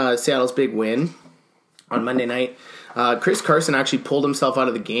during Seattle's big win on Monday night, Chris Carson actually pulled himself out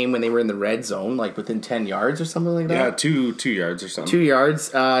of the game when they were in the red zone, like within 10 yards or something like that. Yeah, 2 yards or something. 2 yards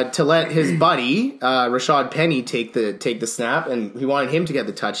to let his buddy Rashad Penny take the snap, and he wanted him to get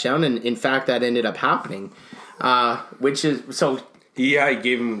the touchdown, and in fact that ended up happening. Which is so. Yeah, he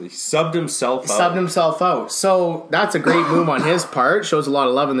subbed himself out. Subbed himself out. So that's a great move on his part. Shows a lot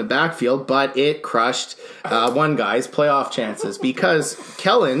of love in the backfield, but it crushed one guy's playoff chances because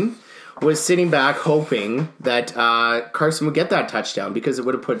Kellen was sitting back hoping that Carson would get that touchdown because it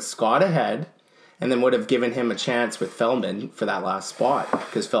would have put Scott ahead and then would have given him a chance with Feldman for that last spot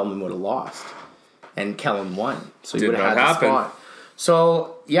because Feldman would have lost and Kellen won. So he would have had the spot.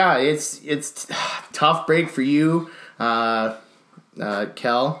 So, yeah, it's tough break for you, Kel,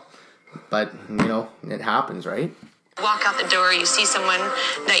 but, it happens, right? Walk out the door, you see someone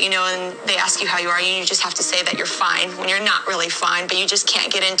that you know and they ask you how you are, you just have to say that you're fine when you're not really fine, but you just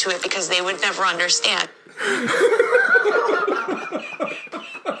can't get into it because they would never understand.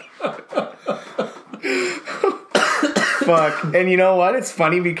 Fuck. And you know what? It's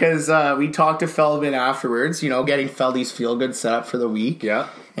funny because we talked to Feldman afterwards, getting Feldy's feel good set up for the week. Yeah.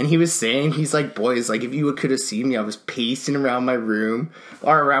 And he was saying, he's like, boys, like if you could have seen me, I was pacing around my room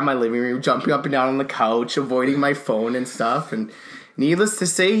or around my living room, jumping up and down on the couch, avoiding my phone and stuff. And needless to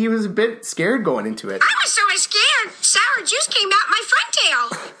say, he was a bit scared going into it. I was so scared. Sour juice came out my front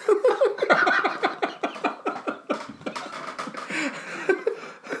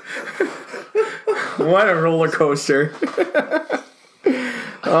What a roller coaster.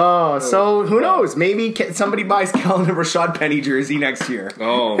 Oh, so who knows? Maybe somebody buys Kellen a Rashad Penny jersey next year.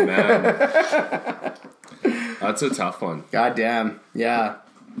 Oh, man. That's a tough one. God damn. Yeah.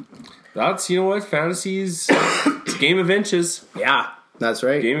 That's, you know what? Fantasy's it's a game of inches. Yeah, that's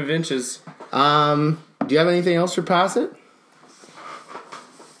right. Game of inches. Do you have anything else for Pass It?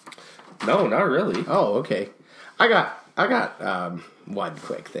 No, not really. Oh, okay. I got one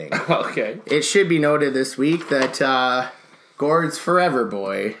quick thing. Okay. It should be noted this week that Gord's Forever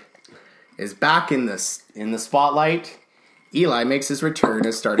Boy is back in the spotlight. Eli makes his return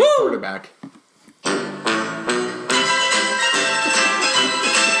as starting quarterback.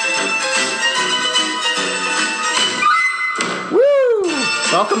 Woo!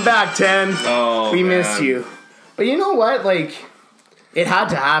 Welcome back, 10. Oh, we man. missed you. But you know what? Like, it had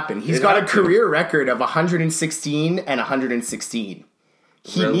to happen. He's got a career record of 116 and 116.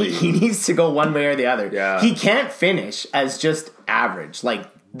 He needs to go one way or the other. Yeah. He can't finish as just average, like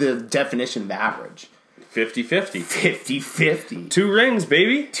the definition of average. 50-50. 50-50. 2 rings,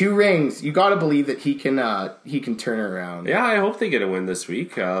 baby. 2 rings. You got to believe that he can turn it around. Yeah, I hope they get a win this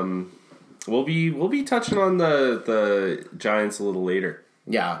week. We'll be touching on the Giants a little later.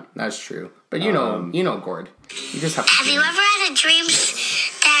 Yeah, that's true. But you know Gord. You just have to. Have you ever had a dream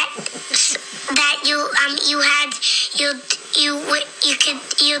that you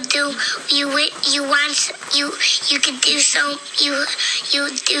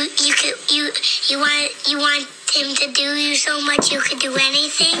want him to do you so much you could do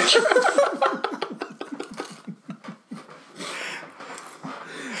anything?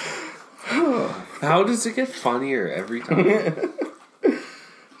 How does it get funnier every time?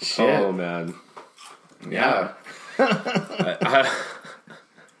 Shit. Oh, man. Yeah.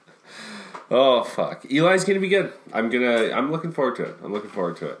 Oh, fuck. Eli's gonna be good. I'm looking forward to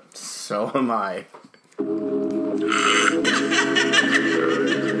it. So am I.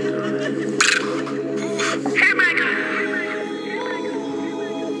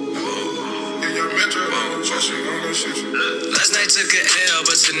 Last night took a L,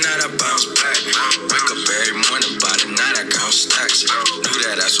 but tonight I bounce back. Wake up every morning, by the night I count stacks. Knew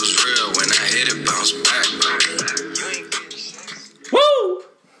that ass was real when I hit it, bounce back. Woo!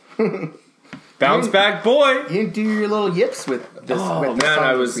 Bounce back, boy. You didn't do your little yips with this. Oh, with this man, song.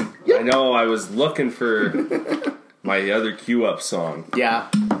 I was looking for my other cue up song. Yeah.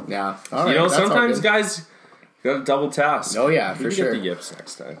 All right, that's sometimes all good. guys got a double task. Oh, yeah, We for can sure. Get the yips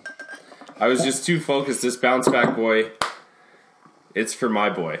next time. I was just too focused. This bounce back, boy. It's for my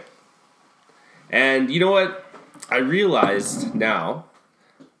boy. And you know what? I realized now,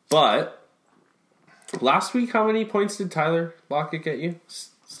 but last week, how many points did Tyler Lockett get you,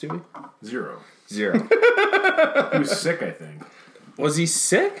 Stewie? 0. 0. He was sick, I think. Was he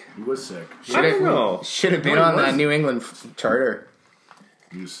sick? He was sick. I don't know. Should have been No, he on that was. New England charter.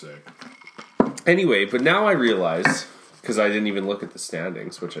 He was sick. Anyway, but now I realize, because I didn't even look at the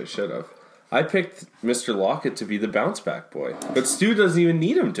standings, which I should have, I picked Mr. Lockett to be the bounce back boy. But Stu doesn't even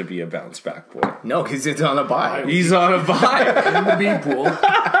need him to be a bounce back boy. No, because it's on a bye. He's on a bye. In the bean pool.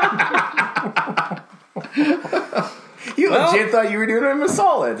 You legit thought you were doing him a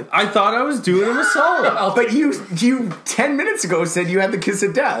solid. I thought I was doing him a solid. But you 10 minutes ago said you had the kiss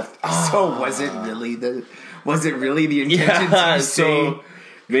of death. So was it really the intention Yeah, to say so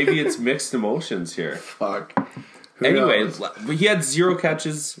maybe it's mixed emotions here. fuck? Who Anyway, knows? he had 0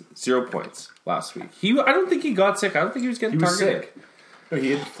 catches, 0 points last week. I don't think he got sick. I don't think he was getting He was targeted. sick. No, he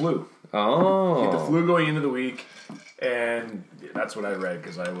had the flu. Oh. He had the flu going into the week, and that's what I read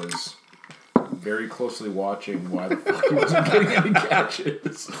because I was very closely watching why the fuck he wasn't getting any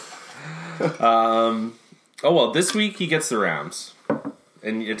catches. Oh, well, this week he gets the Rams.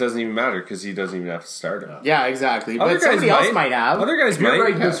 And it doesn't even matter because he doesn't even have to start him. Yeah, exactly. Other But somebody guys else might have. Other guys You're might.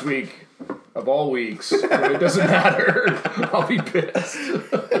 right this week. Of all weeks, when it doesn't matter. I'll be pissed.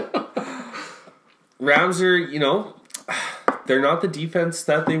 Rams are, they're not the defense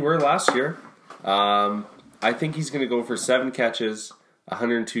that they were last year. I think he's going to go for 7 catches,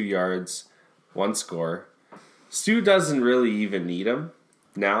 102 yards, 1 score. Stu doesn't really even need him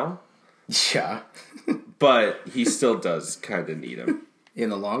now, Yeah, but he still does kind of need him. in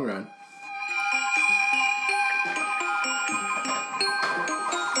the long run.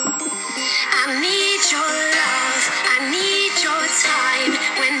 I need your love, I need your time.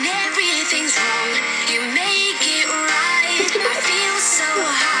 When everything's wrong, you make it right. I feel so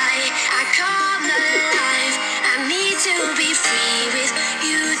high, I come alive. I need to be free with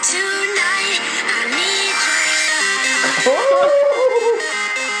you tonight. I need your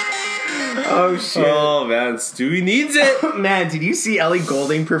love. Oh shit! Oh man, Stewie needs it. Man, did you see Ellie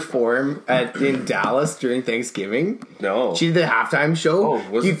Goulding perform in Dallas during Thanksgiving? No. She did the halftime show. Oh,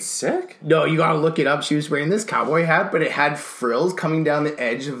 was it sick? No, you gotta look it up. She was wearing this cowboy hat, but it had frills coming down the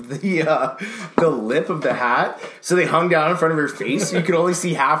edge of the lip of the hat. So they hung down in front of her face. So you could only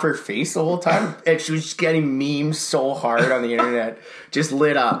see half her face the whole time. And she was just getting memes so hard on the internet. Just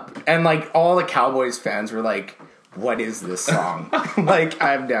lit up. And like all the Cowboys fans were like, what is this song? Like,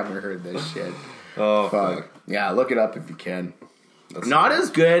 I've never heard this shit. Oh, fuck. Yeah, look it up if you can. Not as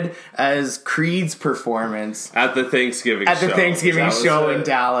good as Creed's performance at the Thanksgiving show in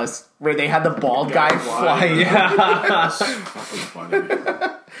Dallas, where they had the bald guy flying. Yeah. Fucking funny.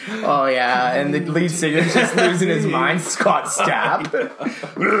 Oh yeah, and the lead singer's just losing his mind, Scott Stapp.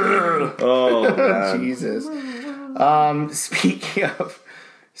 Oh man. Jesus.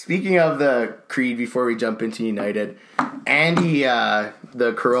 Speaking of the Creed, before we jump into United, Andy,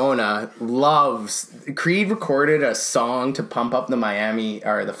 the Corona, loves... Creed recorded a song to pump up the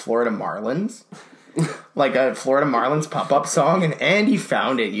Florida Marlins. Like a Florida Marlins pump-up song, and Andy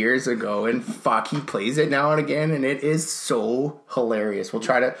found it years ago, and fuck, he plays it now and again, and it is so hilarious.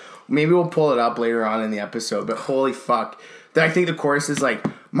 Maybe we'll pull it up later on in the episode, but holy fuck. I think the chorus is like,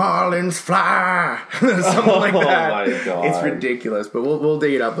 Marlins fly, something like that. Oh my god. It's ridiculous, but we'll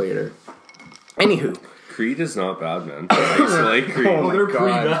dig it up later. Anywho. Creed is not bad, man. I used to like Creed. Oh, they're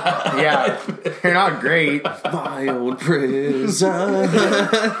pretty bad. Yeah, they're not great. My old prison.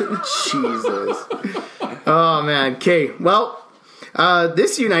 Jesus. Oh, man. Okay, well,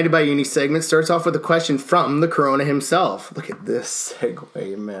 this United by Uni segment starts off with a question from the Corona himself. Look at this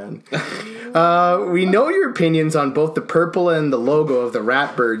segue, man. We know your opinions on both the purple and the logo of the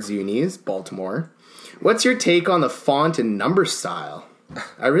Ratbirds unis, Baltimore. What's your take on the font and number style?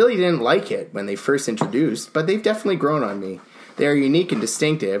 I really didn't like it when they first introduced, but they've definitely grown on me. They are unique and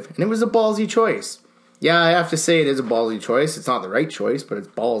distinctive, and it was a ballsy choice. Yeah, I have to say it is a ballsy choice. It's not the right choice, but it's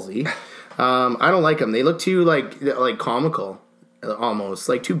ballsy. I don't like them. They look too like comical, almost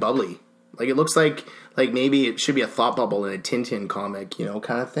like too bubbly. Like it looks like maybe it should be a thought bubble in a Tintin comic,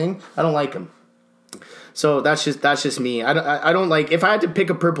 kind of thing. I don't like them. So that's just me. I don't like. If I had to pick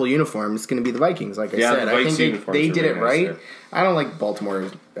a purple uniform, it's going to be the Vikings. Like I said, I think they did it right. Nice, yeah. I don't like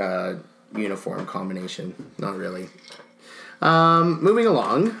Baltimore's uniform combination. Not really. Moving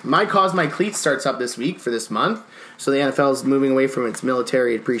along, My Cause My Cleats starts up this week for this month. So the NFL is moving away from its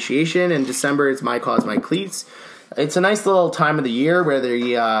military appreciation. In December, it's My Cause My Cleats. It's a nice little time of the year where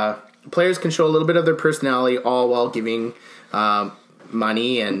the players can show a little bit of their personality, all while giving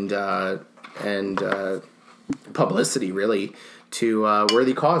money and publicity, really, to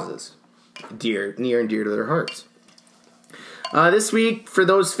worthy causes, near and dear to their hearts. This week, for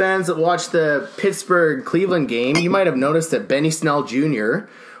those fans that watched the Pittsburgh-Cleveland game, you might have noticed that Benny Snell Jr.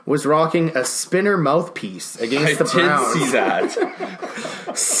 was rocking a spinner mouthpiece against the Browns. I did see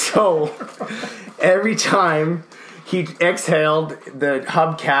that. So, every time he exhaled, the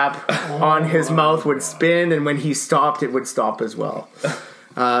hubcap on his mouth would spin, and when he stopped, it would stop as well.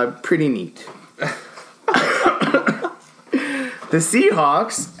 Pretty neat. The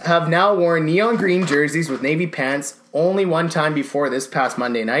Seahawks have now worn neon green jerseys with navy pants only one time before this past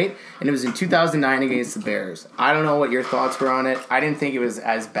Monday night, and it was in 2009 against the Bears. I don't know what your thoughts were on it. I didn't think it was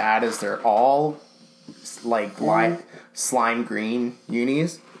as bad as they're all like slime green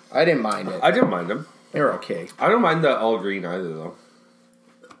unis. I didn't mind it. I didn't mind them. They were okay. I don't mind the all green either, though.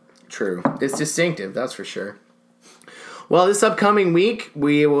 True. It's distinctive, that's for sure. Well, this upcoming week,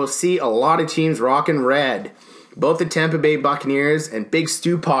 we will see a lot of teams rocking red. Both the Tampa Bay Buccaneers and Big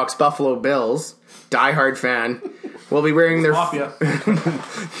Stu Pox Buffalo Bills, diehard fan, will be wearing their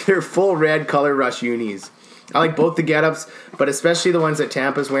full red color rush unis. I like both the get-ups, but especially the ones that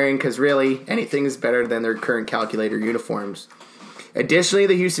Tampa's wearing, because really, anything is better than their current calculator uniforms. Additionally,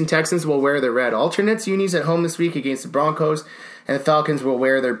 the Houston Texans will wear their red alternates unis at home this week against the Broncos, and the Falcons will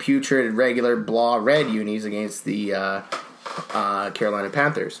wear their putrid regular blah red unis against the Carolina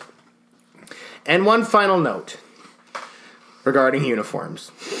Panthers. And one final note regarding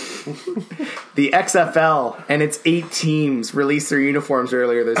uniforms. The XFL and its 8 teams released their uniforms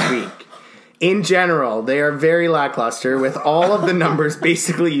earlier this week. In general, they are very lackluster, with all of the numbers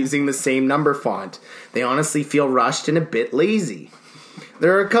basically using the same number font. They honestly feel rushed and a bit lazy.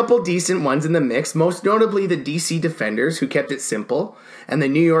 There are a couple decent ones in the mix, most notably the DC Defenders, who kept it simple, and the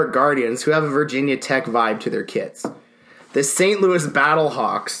New York Guardians, who have a Virginia Tech vibe to their kits. The St. Louis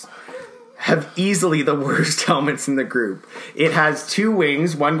Battlehawks have easily the worst helmets in the group. It has 2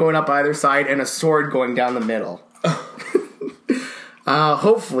 wings, one going up either side, and a sword going down the middle.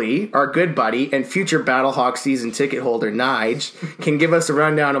 Hopefully, our good buddy and future Battlehawk season ticket holder, Nige, can give us a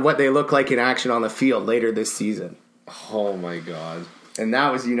rundown of what they look like in action on the field later this season. Oh my god. And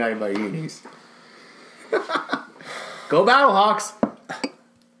that was United by Unis. Go Battlehawks!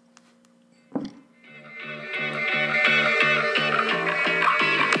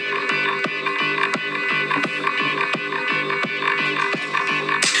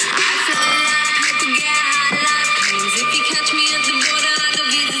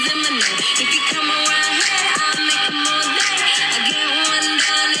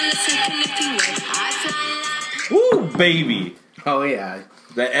 Woo, baby. Oh, yeah.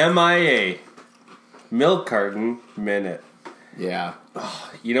 The MIA. Milk carton minute. Yeah.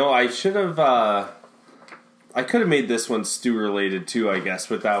 You know, I should have, I could have made this one stew related too, I guess,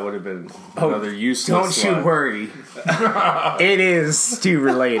 but that would have been another useless Don't one. you worry. It is stew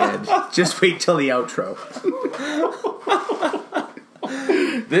related. Just wait till the outro.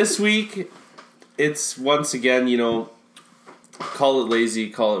 This week, it's once again, you know, call it lazy,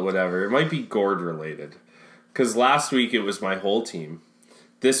 call it whatever. It might be gourd related. Because last week it was my whole team.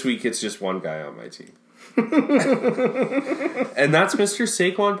 This week it's just one guy on my team. And that's Mr.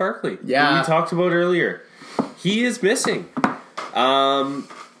 Saquon Barkley. Yeah. Who we talked about earlier. He is missing.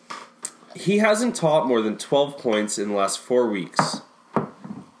 He hasn't taught more than 12 points in the last 4 weeks.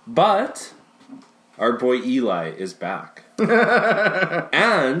 But our boy Eli is back.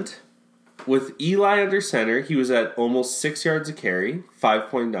 And with Eli under center, he was at almost 6 yards a carry,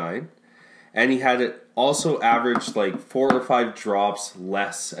 5.9. And he had it also averaged like 4 or 5 drops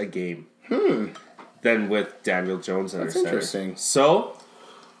less a game than with Daniel Jones under center. Interesting. So,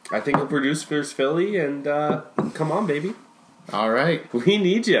 I think he'll produce versus Philly, and come on, baby. All right. We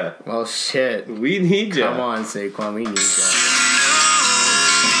need you. Well, shit. We need you. Come on, Saquon. We need you.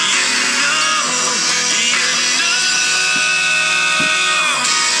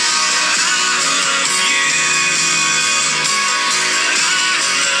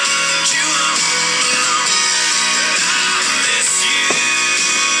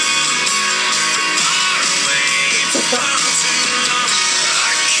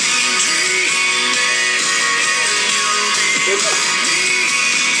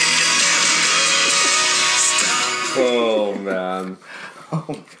 Oh, man.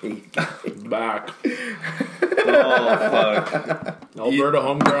 Oh, baby. Back. Oh, fuck. Alberta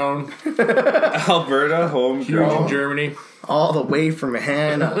homegrown. Alberta, Huge in homegrown. Germany. All the way from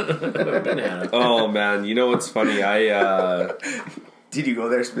Hannah. Banana. Oh, man. You know what's funny? Did you go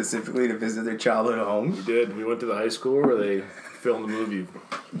there specifically to visit their childhood home? We did. We went to the high school where they filmed the movie.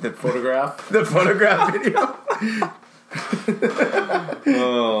 The photograph. The photograph video?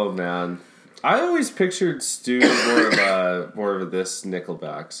 Oh, man. I always pictured Stu more of this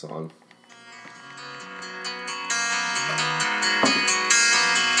Nickelback song.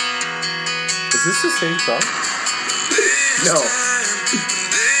 Is this the same song? No.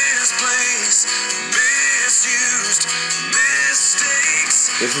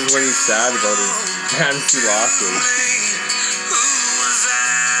 This is when he's sad about his fantasy losses.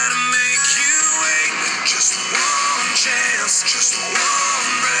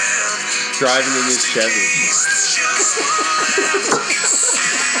 Driving in his Chevy.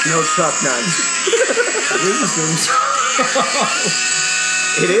 No truck nuts.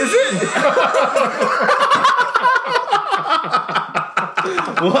 It isn't?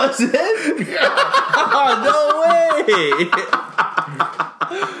 Was it? No way!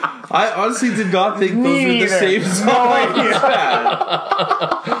 I honestly did not think those were the same song.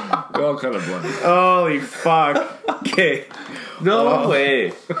 We all kind of blended. Holy fuck. Okay. No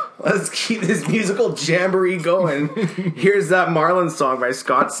way. Let's keep this musical jamboree going. Here's that Marlin song by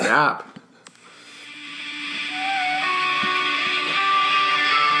Scott Stapp.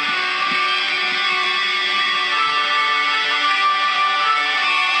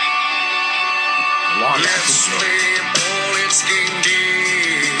 Let's play ball, it's game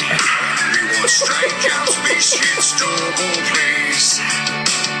day. We want strikeouts, base hits, double plays.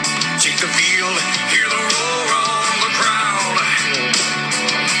 Take the field, hear the roar on the crowd.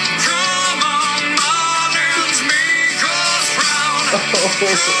 Come on, Marlins, make us proud. Come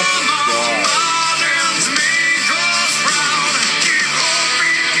on, Marlins, make us proud. Keep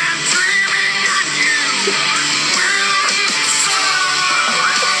hoping and dreaming, and you will soar.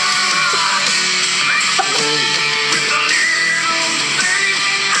 With a little faith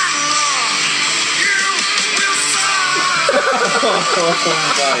and love, you will soar. Oh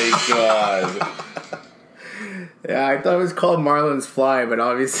my god. Yeah, I thought it was called Marlins Fly, but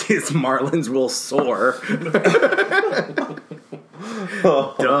obviously it's Marlins Will Soar.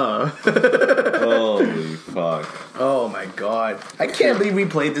 Duh. Holy fuck. Oh my god. god. I can't believe we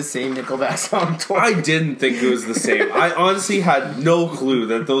played the same Nickelback song twice. I didn't think it was the same. I honestly had no clue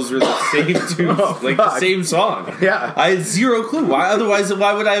that those were the same two, like the same song. Yeah. I had zero clue. Why? Otherwise,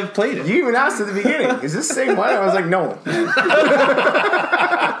 why would I have played it? You even asked at the beginning, is this the same one? I was like, no.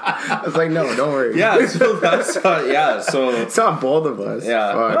 I was like, no, don't worry. Yeah, so that's so It's on both of us.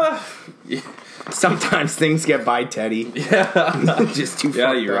 yeah. Sometimes things get by, Teddy. Yeah. Just too Yeah,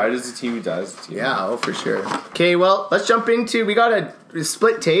 fucked you up. ride as a team, you die as a team. Yeah, oh, for sure. Okay, well, let's jump into, we got a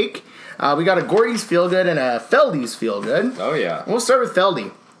split take. We got a Gordy's Feel Good and a Feldy's Feel Good. Oh yeah. We'll start with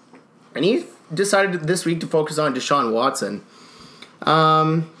Feldy. And he decided this week to focus on Deshaun Watson.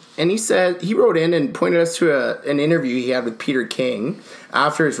 And he said, he wrote in and pointed us to an interview he had with Peter King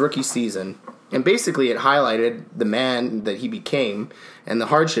after his rookie season. And basically it highlighted the man that he became and the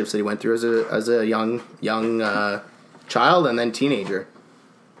hardships that he went through as a young child and then teenager.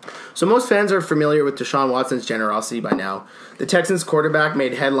 So most fans are familiar with Deshaun Watson's generosity by now. The Texans quarterback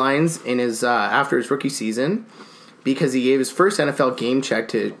made headlines in his after his rookie season because he gave his first NFL game check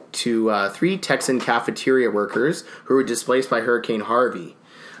to 3 Texan cafeteria workers who were displaced by Hurricane Harvey.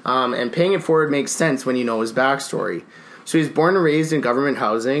 And paying it forward makes sense when you know his backstory. So he was born and raised in government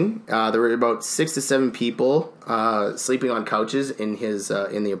housing. There were about 6 to 7 people sleeping on couches in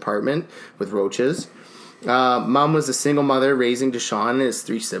the apartment with roaches. Mom was a single mother raising Deshaun and his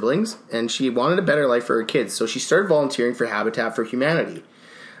 3 siblings, and she wanted a better life for her kids, so she started volunteering for Habitat for Humanity.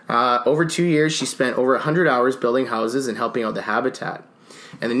 Over 2 years, she spent over 100 hours building houses and helping out the Habitat.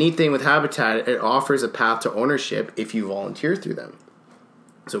 And the neat thing with Habitat, it offers a path to ownership if you volunteer through them.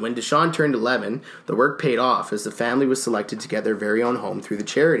 So when Deshaun turned 11, the work paid off as the family was selected to get their very own home through the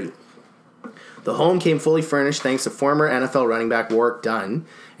charity. The home came fully furnished thanks to former NFL running back Warwick Dunn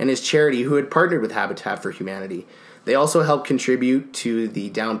and his charity who had partnered with Habitat for Humanity. They also helped contribute to the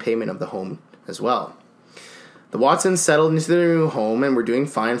down payment of the home as well. The Watsons settled into their new home and were doing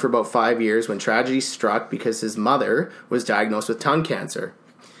fine for about 5 years when tragedy struck because his mother was diagnosed with tongue cancer.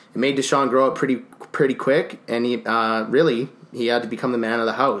 It made Deshaun grow up pretty quick, and he had to become the man of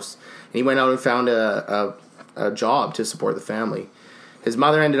the house. And he went out and found a job to support the family. His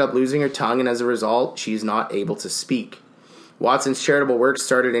mother ended up losing her tongue, and as a result, she's not able to speak. Watson's charitable work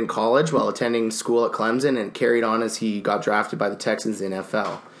started in college while attending school at Clemson and carried on as he got drafted by the Texans in the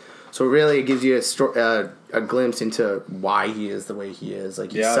NFL. So really, it gives you a glimpse into why he is the way he is.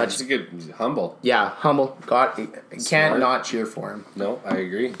 Like he's humble. Yeah, humble. God, can't Smart. not cheer for him. No, I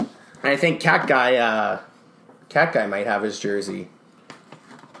agree. And I think Cat Guy might have his jersey,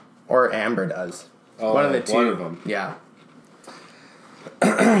 or Amber does. Oh, one of the two. One of them. Yeah.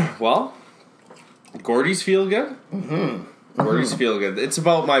 Well, Gordy's Feel Good. Mm-hmm. Gordy's Feel Good. It's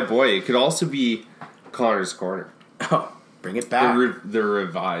about my boy. It could also be Connor's Corner. Oh, bring it back. The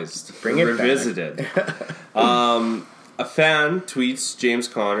revised. Bring it revisited. A fan tweets James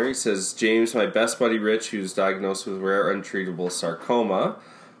Conner. He says, "James, my best buddy Rich, who's diagnosed with rare untreatable sarcoma.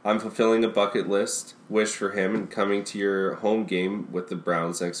 I'm fulfilling a bucket list wish for him and coming to your home game with the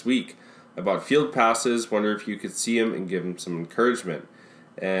Browns next week. I bought field passes. Wonder if you could see him and give him some encouragement."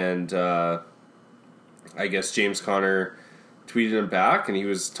 And I guess James Conner tweeted him back, and he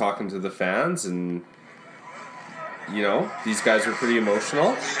was talking to the fans, and you know, these guys were pretty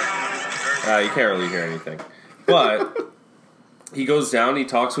emotional. You can't really hear anything, but he goes down. He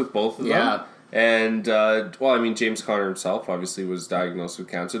talks with both of them. Yeah. And, James Conner himself obviously was diagnosed with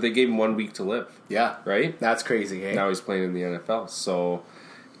cancer. They gave him 1 week to live. Yeah. Right? That's crazy, hey? Now he's playing in the NFL. So,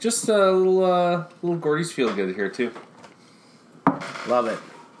 just a little Gordy's Feel Good here, too. Love it.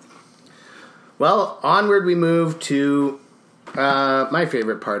 Well, onward we move to my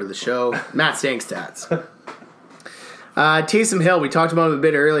favorite part of the show, Matt Stank Stats. Taysom Hill, we talked about him a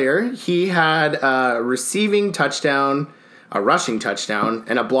bit earlier. He had a receiving touchdown, a rushing touchdown,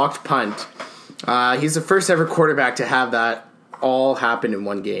 and a blocked punt. He's the first ever quarterback to have that all happen in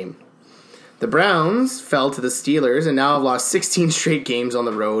one game. The Browns fell to the Steelers and now have lost 16 straight games on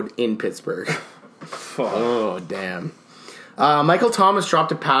the road in Pittsburgh. Oh, damn. Michael Thomas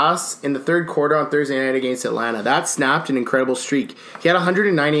dropped a pass in the third quarter on Thursday night against Atlanta. That snapped an incredible streak. He had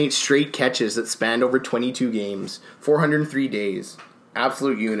 198 straight catches that spanned over 22 games, 403 days.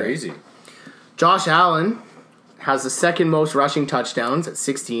 Absolute unit. Crazy. Josh Allen has the second most rushing touchdowns at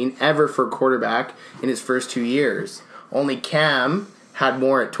 16 ever for a quarterback in his first 2 years. Only Cam had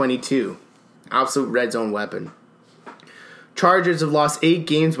more at 22. Absolute red zone weapon. Chargers have lost 8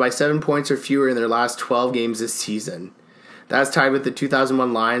 games by 7 points or fewer in their last 12 games this season. That's tied with the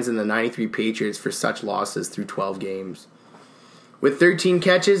 2001 Lions and the 93 Patriots for such losses through 12 games. With 13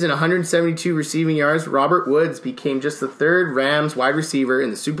 catches and 172 receiving yards, Robert Woods became just the third Rams wide receiver in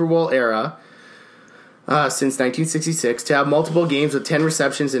the Super Bowl era since 1966 to have multiple games with 10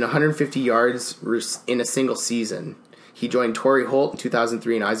 receptions and 150 yards in a single season. He joined Torrey Holt in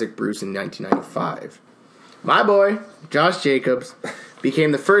 2003 and Isaac Bruce in 1995. My boy, Josh Jacobs,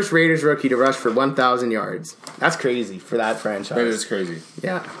 became the first Raiders rookie to rush for 1,000 yards. That's crazy for that franchise. That is crazy.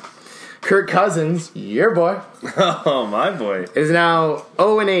 Yeah. Kirk Cousins, your boy, Oh, my boy. is now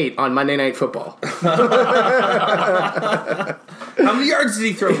 0-8 on Monday Night Football. How many yards did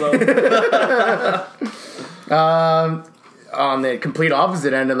he throw, though? On the complete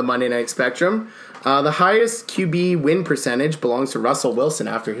opposite end of the Monday night spectrum, the highest QB win percentage belongs to Russell Wilson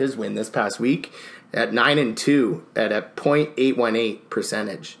after his win this past week at 9-2 at a .818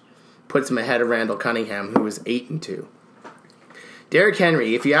 percentage. Puts him ahead of Randall Cunningham, who was 8-2. Derrick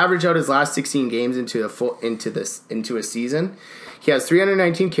Henry, if you average out his last 16 games into a season, he has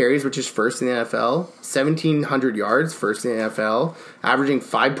 319 carries, which is first in the NFL, 1,700 yards, first in the NFL, averaging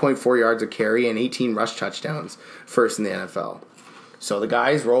 5.4 yards a carry and 18 rush touchdowns, first in the NFL. So the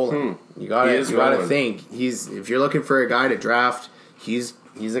guy's rolling. You gotta think if you're looking for a guy to draft, he's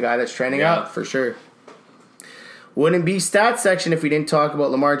the guy that's trending up for sure. Wouldn't be stats section if we didn't talk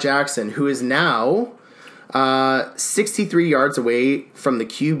about Lamar Jackson, who is now 63 yards away from the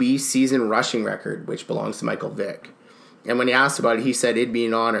QB season rushing record, which belongs to Michael Vick. And when he asked about it, he said it'd be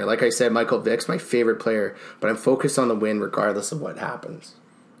an honor. Like I said, Michael Vick's my favorite player, but I'm focused on the win regardless of what happens.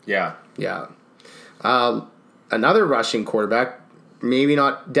 Yeah. Yeah. Another rushing quarterback,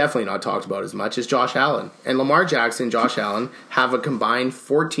 definitely not talked about as much, is Josh Allen. And Lamar Jackson and Josh Allen have a combined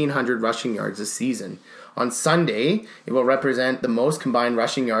 1,400 rushing yards this season. On Sunday, it will represent the most combined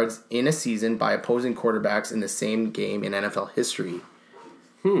rushing yards in a season by opposing quarterbacks in the same game in NFL history.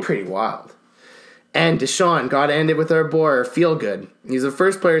 Pretty wild. And Deshaun got to end it with our boy, Feel-Good. He's the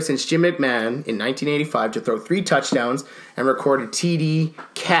first player since Jim McMahon in 1985 to throw 3 touchdowns and record a TD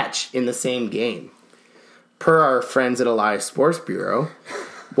catch in the same game. Per our friends at Elias Sports Bureau,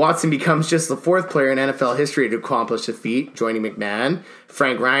 Watson becomes just the 4th player in NFL history to accomplish the feat, joining McMahon,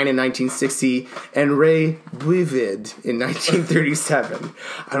 Frank Ryan in 1960, and Ray Buivid in 1937.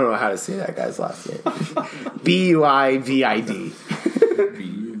 I don't know how to say that guy's last name. Buivid.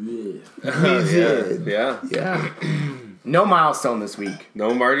 Yeah. No milestone this week.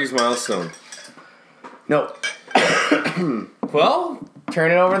 No Marty's milestone. No. Well,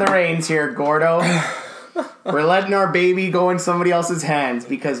 turn it over the reins here, Gordo. We're letting our baby go in somebody else's hands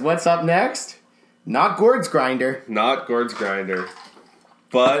because what's up next? Not Gord's Grinder. Not Gord's Grinder,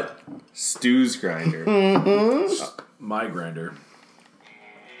 but Stu's Grinder. My grinder.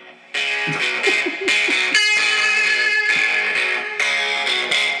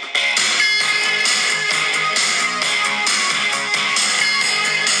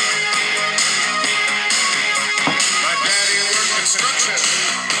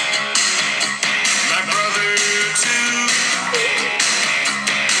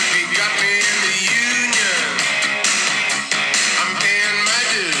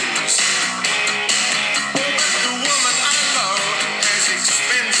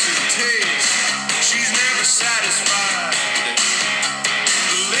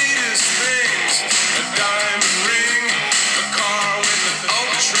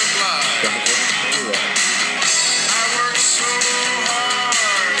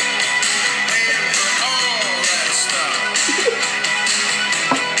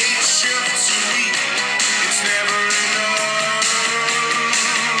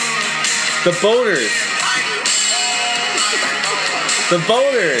 The boners. The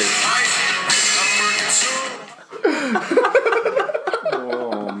boners.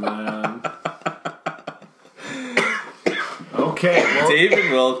 Oh, man. Okay. Well,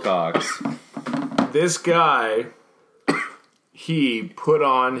 David Wilcox. This guy, he put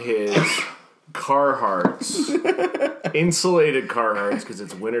on his Carhartts, insulated Carhartts, because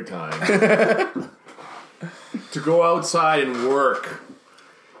it's wintertime, to go outside and work.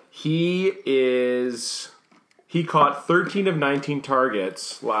 He caught 13 of 19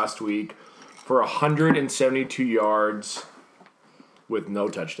 targets last week for 172 yards with no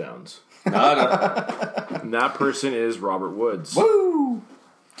touchdowns. Nada. And that person is Robert Woods. Woo!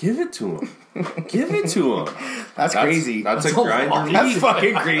 Give it to him. Give it to him. That's crazy. That's a grinder week. That's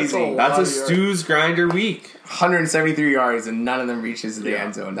fucking crazy. That's a Stu's Grinder week. 173 yards and none of them reaches the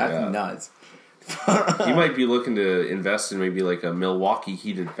end zone. That's nuts. He might be looking to invest in maybe like a Milwaukee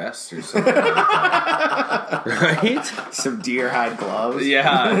heated vest or something. Right? Some deer hide gloves.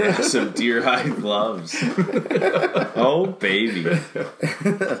 Yeah, some deer hide gloves. Oh, baby.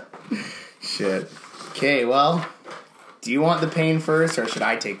 Shit. Okay, well, do you want the pain first or should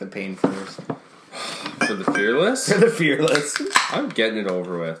I take the pain first? For the Fearless? For the Fearless. I'm getting it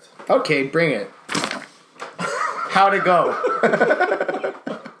over with. Okay, bring it. How'd it go?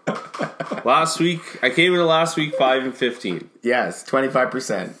 Last week, I came into last week 5-15. Yes,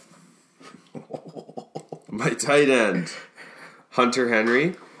 25%. My tight end, Hunter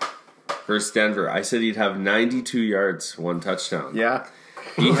Henry versus Denver. I said he'd have 92 yards, 1 touchdown. Yeah.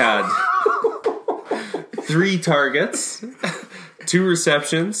 He had 3 targets, 2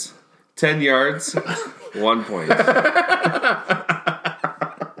 receptions, 10 yards, 1 point.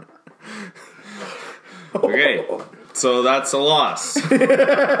 Okay, so that's a loss. All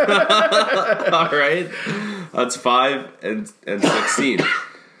right, that's 5-16.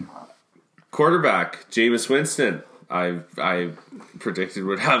 Quarterback Jameis Winston, I predicted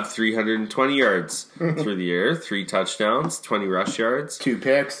would have 320 yards through the air, 3 touchdowns, 20 rush yards, 2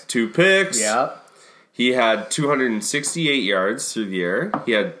 picks. 2 picks. Yeah. He had 268 yards through the air.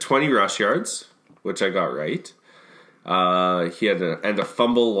 He had 20 rush yards, which I got right. He had a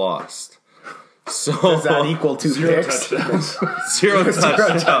fumble lost. So does that equal 2 picks? Touchdowns. 0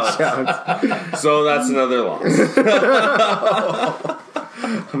 touchdowns. So that's another loss.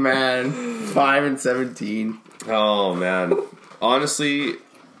 Man, 5-17. Oh man, honestly,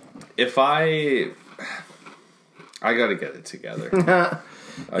 if I gotta get it together.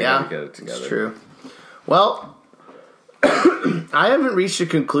 I gotta get it together. It's true. Well, I haven't reached a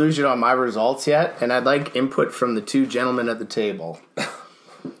conclusion on my results yet, and I'd like input from the 2 gentlemen at the table.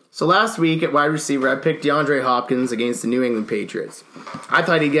 So last week at wide receiver, I picked DeAndre Hopkins against the New England Patriots. I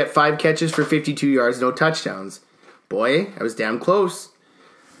thought he'd get 5 catches for 52 yards, no touchdowns. Boy, I was damn close.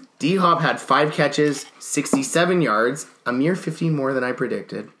 D-Hop had 5 catches, 67 yards, a mere 15 more than I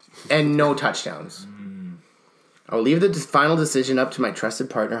predicted, and no touchdowns. I'll leave the final decision up to my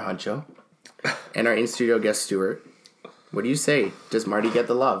trusted partner, Huncho, and our in-studio guest, Stuart. What do you say? Does Marty get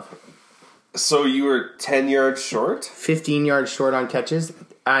the love? So you were 10 yards short? 15 yards short on catches,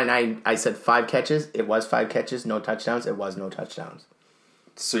 and I said 5 catches. It was 5 catches, no touchdowns. It was no touchdowns.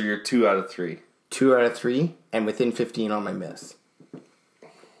 So you're 2 out of 3. 2 out of 3, and within 15 on my miss.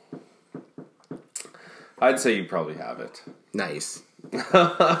 I'd say you probably have it. Nice.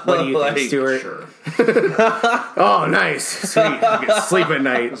 What do you think, Stuart? Sure. Oh, nice. Sweet. I can sleep at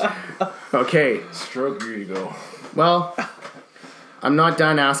night. Okay. Stroke, here you go. Well, I'm not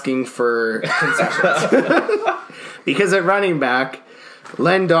done asking for concessions. Because at running back,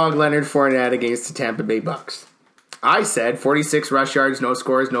 Len Dog Leonard Fournette against the Tampa Bay Bucks. I said 46 rush yards, no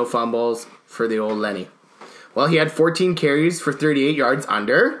scores, no fumbles for the old Lenny. Well, he had 14 carries for 38 yards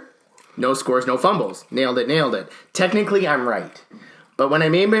under. No scores, no fumbles. Nailed it. Technically, I'm right. But when I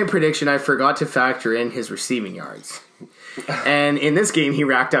made my prediction, I forgot to factor in his receiving yards. And in this game, he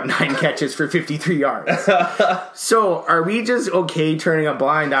racked up 9 catches for 53 yards. So, are we just okay turning a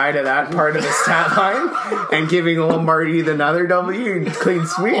blind eye to that part of the stat line and giving old Marty another W and clean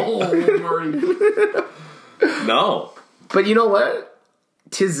sweep? No. But you know what?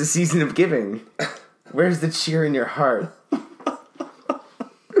 'Tis the season of giving. Where's the cheer in your heart?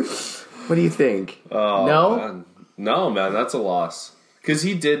 What do you think? Oh, no? Man. No, man, that's a loss. Because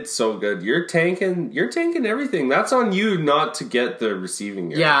he did so good. You're tanking everything. That's on you not to get the receiving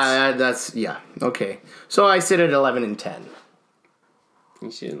yards. Yeah, okay. So I sit at 11-10.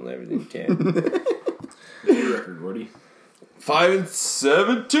 You should 11-10. What's your record, Woody?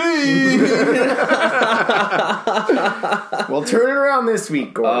 5-17. We'll turn it around this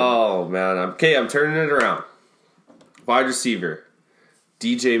week, Gordon. Oh, man. I'm turning it around. Wide receiver,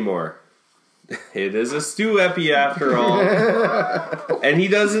 DJ Moore. It is a stew epi after all. And he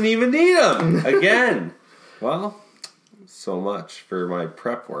doesn't even need him. Again. Well, so much for my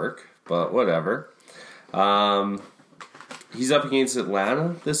prep work, but whatever. He's up against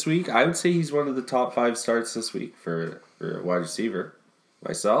Atlanta this week. I would say he's one of the top 5 starts this week for a wide receiver.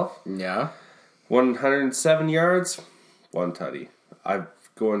 Myself. Yeah. 107 yards, 1 tutty. I'm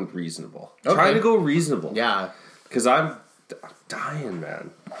going reasonable. Okay. Trying to go reasonable. Yeah. Because I'm dying,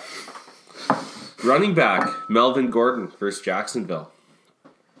 man. Running back, Melvin Gordon versus Jacksonville.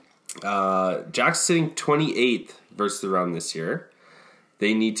 Jack's sitting 28th versus the run this year.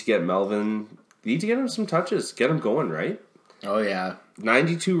 They need to get Melvin... Need to get him some touches. Get him going, right? Oh, yeah.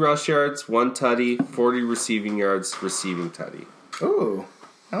 92 rush yards, 1 tutty, 40 receiving yards, receiving tutty. Ooh,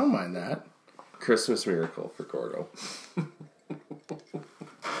 I don't mind that. Christmas miracle for Gordo.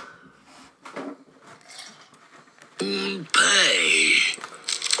 Pie.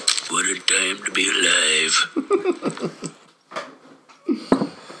 What a time to be alive.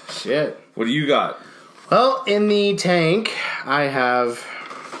 Shit. What do you got? Well, in the tank, I'm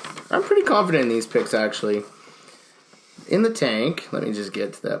pretty confident in these picks, actually. In the tank, let me just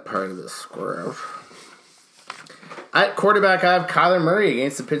get to that part of the square. At quarterback, I have Kyler Murray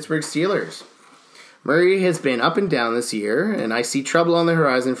against the Pittsburgh Steelers. Murray has been up and down this year, and I see trouble on the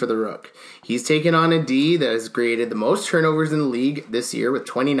horizon for the Rook. He's taken on a D that has created the most turnovers in the league this year with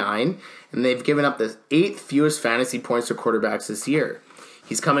 29, and they've given up the 8th fewest fantasy points to quarterbacks this year.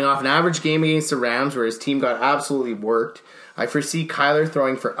 He's coming off an average game against the Rams where his team got absolutely worked. I foresee Kyler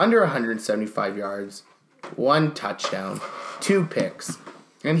throwing for under 175 yards, 1 touchdown, 2 picks,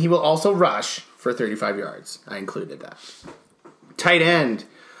 and he will also rush for 35 yards. I included that. Tight end.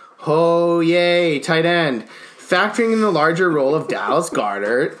 Oh, yay, tight end. Factoring in the larger role of Dallas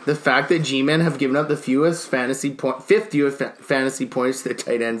Goedert, the fact that G-Men have given up the fifth fewest fantasy points to the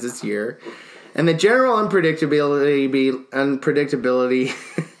tight ends this year, and the general unpredictability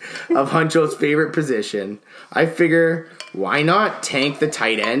of Huncho's favorite position, I figure, why not tank the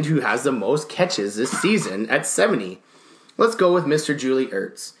tight end who has the most catches this season at 70? Let's go with Mr. Julie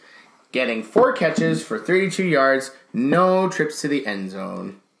Ertz, getting 4 catches for 32 yards, no trips to the end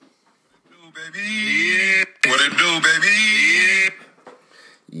zone. Baby. What it do, baby?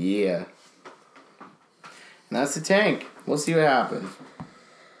 Yeah. And that's the tank. We'll see what happens.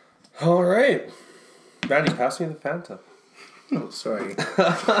 All right. Maddie, pass me the Fanta. Oh, sorry.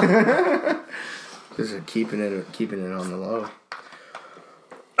 Just keeping it on the low.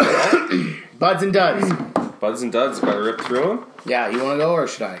 Buds and duds. Buds and duds. Got to rip through them? Yeah, you want to go or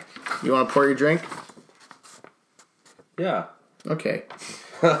should I? You want to pour your drink? Yeah. Okay.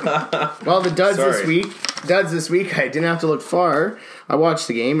 Well, the duds this week, I didn't have to look far. I watched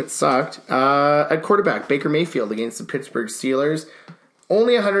the game. It sucked. At quarterback, Baker Mayfield against the Pittsburgh Steelers.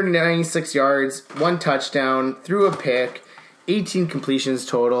 Only 196 yards, 1 touchdown, threw a pick, 18 completions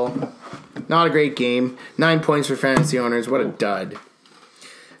total. Not a great game. 9 points for fantasy owners. What a dud.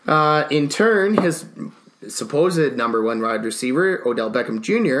 In turn, his supposed number 1 wide receiver, Odell Beckham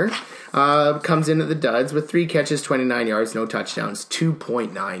Jr., comes in at the duds with 3 catches, 29 yards, no touchdowns,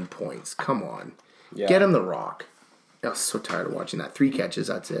 2.9 points. Come on. Yeah. Get him the rock. I was so tired of watching that. 3 catches,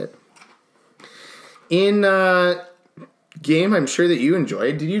 that's it. In game I'm sure that you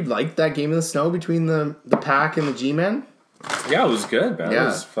enjoyed, did you like that game in the snow between the Pack and the G-Men? Yeah, it was good, man. Yeah. It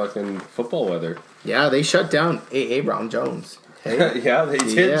was fucking football weather. Yeah, they shut down A.A. Brown Jones. Hey? Yeah, they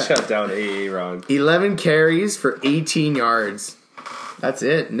did shut down A.A. Ron. 11 carries for 18 yards. That's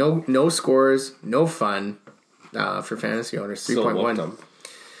it. No scores, no fun for fantasy owners. 3.1.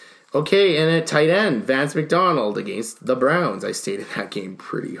 Okay, and at tight end, Vance McDonald against the Browns. I stayed in that game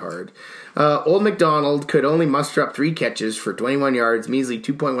pretty hard. Old McDonald could only muster up 3 catches for 21 yards, measly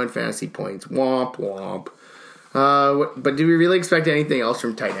 2.1 fantasy points. Womp, womp. But do we really expect anything else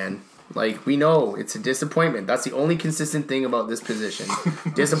from tight end? Like, we know it's a disappointment. That's the only consistent thing about this position.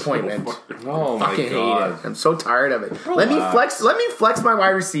 Disappointment. Oh my Fucking god. hate it. I'm so tired of it. Let me flex my wide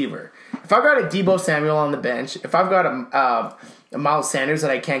receiver. If I've got a Deebo Samuel on the bench, if I've got a Miles Sanders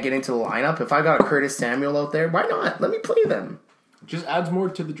that I can't get into the lineup, if I've got a Curtis Samuel out there, why not? Let me play them. Just adds more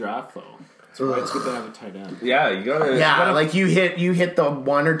to the draft, though. That's why it's good to have a tight end. Yeah, you gotta. Like you hit the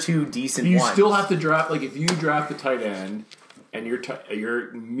 1 or 2 decent you ones. Still have to draft. Like if you draft the tight end, and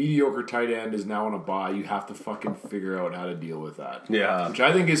your mediocre tight end is now on a bye, you have to fucking figure out how to deal with that. Yeah, which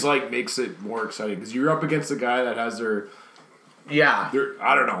I think is makes it more exciting because you're up against a guy that has their I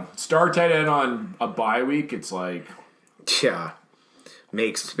don't know, star tight end on a bye week. It's like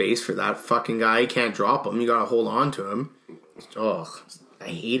make space for that fucking guy. You can't drop him. You gotta hold on to him. Oh, I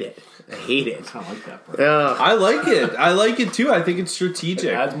hate it. I don't like that part. I like it. I like it too. I think it's strategic.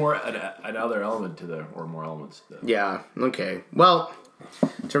 It adds more another element to more elements to Yeah, okay. Well,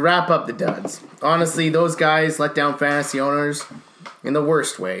 to wrap up the duds, honestly, those guys let down fantasy owners in the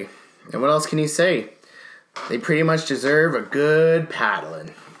worst way. And what else can you say? They pretty much deserve a good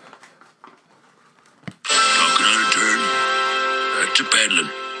paddling. Talking on a turn, that's a paddling.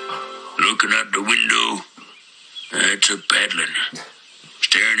 Looking out the window, that's a paddling.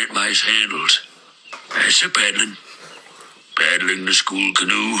 Staring at my sandals, that's a paddling. Paddling the school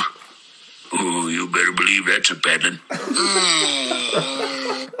canoe, oh, you better believe that's a paddling.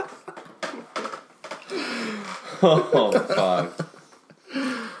 Oh,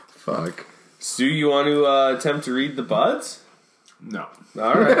 Fuck. Stu, you want to attempt to read the buds? No.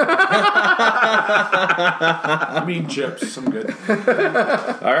 All right. I mean chips. I'm good.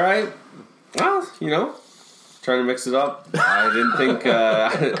 All right. Well, trying to mix it up. I didn't think...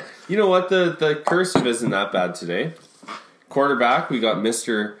 you know what? The cursive isn't that bad today. Quarterback, we got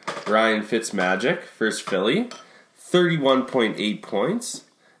Mr. Ryan Fitzmagic, first Philly. 31.8 points.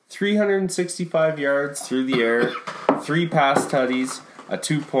 365 yards through the air. 3 pass tutties. A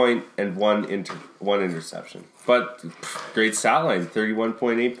 2-point and one interception. But great stat line,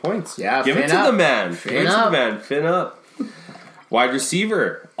 31.8 points. Yeah, give it to the man. Give it to the man. Fin up. Wide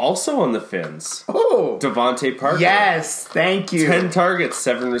receiver, also on the Fins. Oh, Devontae Parker. yes, thank you. 10 targets,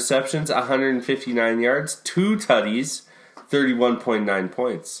 7 receptions, 159 yards, 2 tutties, 31.9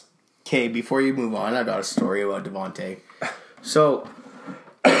 points. Okay, before you move on, I got a story about Devontae. So,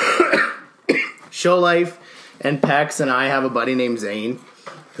 Show Life and Pex and I have a buddy named Zane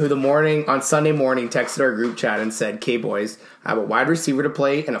who on Sunday morning texted our group chat and said, "Okay, boys, I have a wide receiver to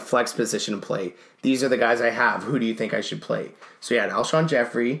play and a flex position to play. These are the guys I have. Who do you think I should play?" So he had Alshon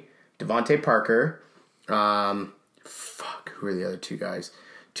Jeffrey, Devontae Parker, who are the other two guys?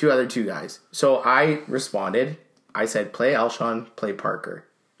 Two other guys. So I responded. I said, play Alshon, play Parker.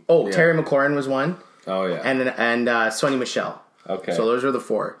 Oh, yeah. Terry McLaurin was one. Oh, yeah. And Sonny Michel. Okay. So those are the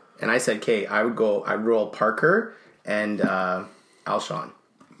 4. And I said, okay, I'd roll Parker and Alshon.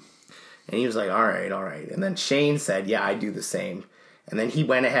 And he was like, all right. And then Shane said, yeah, I do the same. And then he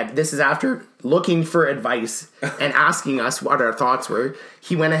went ahead. This is after looking for advice and asking us what our thoughts were.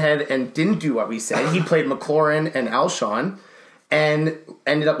 He went ahead and didn't do what we said. He played McLaurin and Alshon and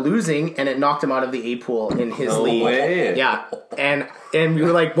ended up losing, and it knocked him out of the A pool in his league. Way. Yeah. And we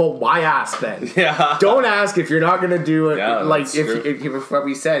were like, well, why ask then? Yeah. Don't ask if you're not going to do it. Yeah, like if what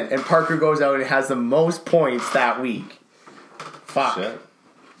we said. And Parker goes out and has the most points that week. Fuck. Shit.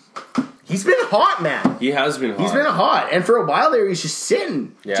 He's been hot, man. He has been hot. He's been hot. And for a while there, he's just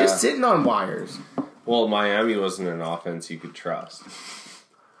sitting. Yeah. Just sitting on wires. Well, Miami wasn't an offense you could trust.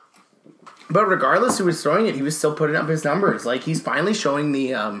 But regardless who was throwing it, he was still putting up his numbers. Like, he's finally showing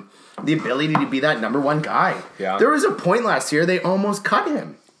the ability to be that number 1 guy. Yeah. There was a point last year they almost cut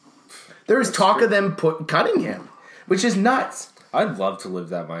him. There was talk of them cutting him, which is nuts. I'd love to live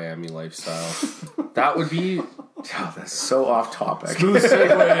that Miami lifestyle. That would be... Oh, that's so off topic. Smooth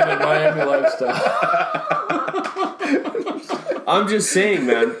segue into Miami lifestyle. I'm just saying,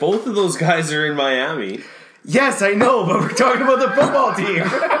 man, both of those guys are in Miami. Yes, I know, but we're talking about the football team.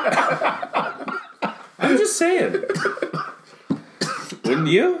 I'm just saying. Wouldn't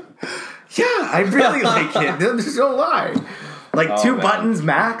you? Yeah, I really like it. There's no lie. Like 2 buttons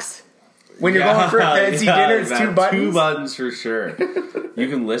max. When you're going for a fancy dinner, it's man, 2 buttons. 2 buttons for sure. You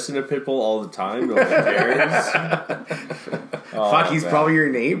can listen to Pitbull all the time. No one cares. Fuck, he's probably your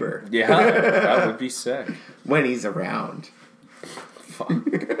neighbor. Yeah, that would be sick. When he's around. Fuck.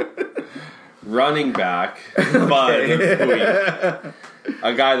 Running back, but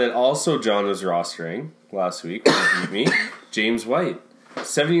a guy that also John was rostering last week, beat me, James White.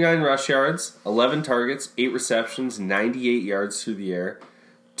 79 rush yards, 11 targets, 8 receptions, 98 yards through the air,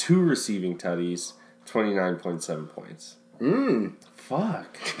 2 receiving tutties, 29.7 points.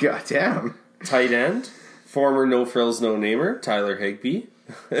 Fuck. Goddamn. Tight end, former No Frills No Namer, Tyler Higbee.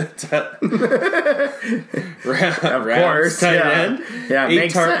 Of course. Tight Yeah. end. Yeah,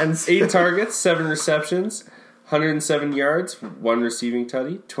 makes sense. 8 targets, 7 receptions, 107 yards, 1 receiving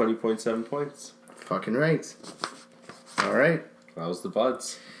tutty, 20.7 points. Fucking right. All right. That was the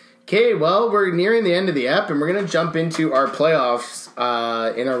Buds. Okay, well, we're nearing the end of the ep, and we're going to jump into our playoffs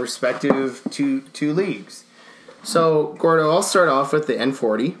in our respective two leagues. So, Gordo, I'll start off with the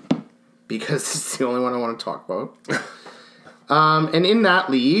N40, because it's the only one I want to talk about. And in that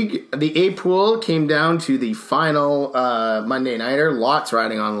league, the A pool came down to the final Monday Nighter, lots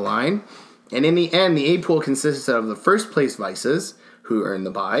riding on the line. And in the end, the A pool consisted of the first place Vices, who earned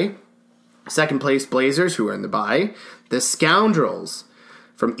the bye, second place Blazers, who earned the bye, the Scoundrels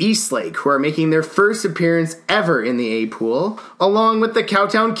from Eastlake, who are making their first appearance ever in the A pool, along with the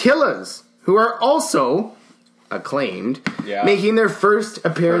Cowtown Killers, who are also acclaimed, making their first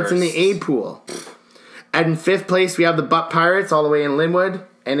appearance in the A pool. And in 5th place, we have the Butt Pirates all the way in Linwood.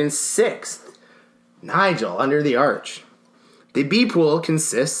 And in 6th, Nigel under the arch. The B pool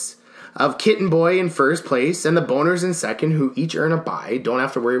consists of Kitten Boy in 1st place and the Boners in 2nd, who each earn a bye. Don't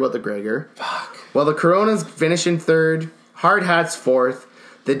have to worry about the Gregor. Fuck. Well, the Coronas finish in 3rd, Hard Hats 4th,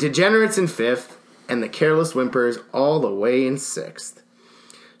 the Degenerates in 5th, and the Careless Whimpers all the way in 6th.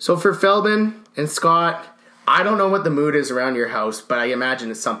 So for Feldman and Scott, I don't know what the mood is around your house, but I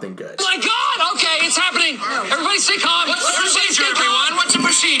imagine it's something good. Oh my God! Okay, it's happening. Everybody stay calm. What's the procedure, everyone? What's the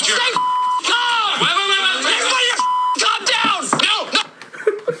procedure? Stay calm! Everybody calm down! No!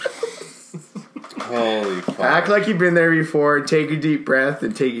 Holy fuck. Act like you've been there before. Take a deep breath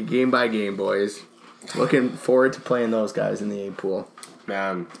and take it game by game, boys. Looking forward to playing those guys in the A pool.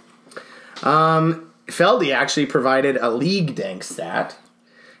 Man. Feldy actually provided a league dank stat,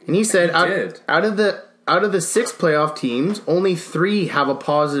 and he said out of the 6 playoff teams, only 3 have a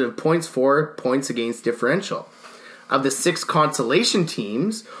positive points against differential. Of the 6 consolation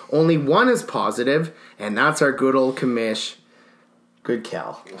teams, only 1 is positive, and that's our good old commish, Good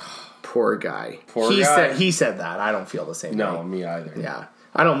Cal. Poor guy. Poor guy? He said that. I don't feel the same No, way. me either. Yeah.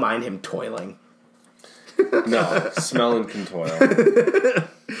 I don't mind him toiling. No, smelling can toil.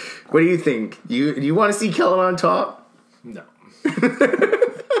 What do you think? You want to see Kellen on top? No.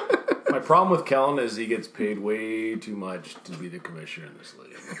 My problem with Kellen is he gets paid way too much to be the commissioner in this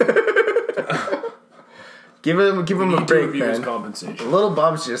league. Give him a break, Review his man. compensation. Little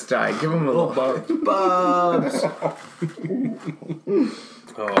Bubs just died. Give him a little Bubs.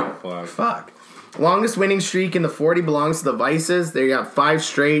 Oh, fuck. Fuck. Longest winning streak in the 40 belongs to the Vices. They got 5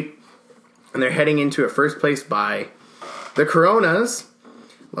 straight, and they're heading into a first place bye. The Coronas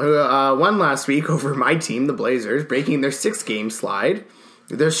won last week over my team, the Blazers, breaking their 6-game slide.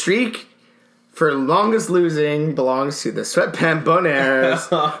 Their streak for longest losing belongs to the Sweatpant Bonairs,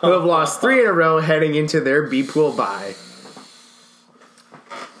 who have lost 3 in a row heading into their B pool bye.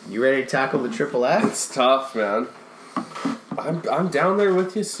 You ready to tackle the Triple F? It's tough, man. I'm down there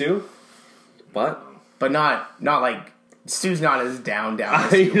with you, Stu. But not like Stu's not as down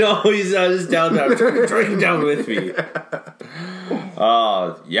as I know he's not as down. Drag him down with me.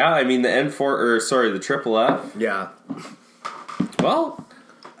 Yeah, I mean the Triple F. Yeah. Well,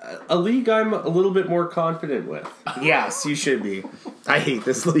 a league I'm a little bit more confident with. Yes, you should be. I hate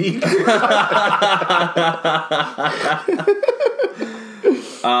this league.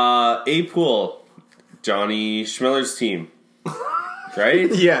 A pool, Johnny Schmiller's team,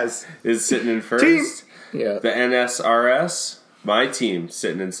 right? Yes. Is sitting in first. Team. Yeah. The NSRS, my team,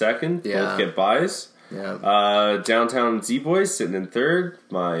 sitting in second. Yeah. Both get buys. Yeah. Downtown Z-Boys sitting in third.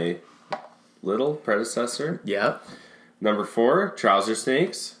 My little predecessor. Yeah. Number 4, Trouser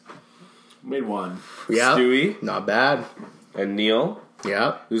Snakes. Made one. Yeah. Stewie. Not bad. And Neil,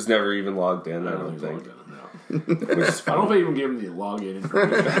 Yeah. who's never even logged in, I don't think. Which is I don't think I even gave him the login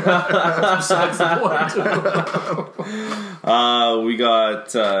information. Besides the point. We got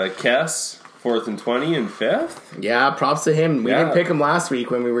Kess, 4th and 20 and 5th. Yeah, props to him. We Yeah. didn't pick him last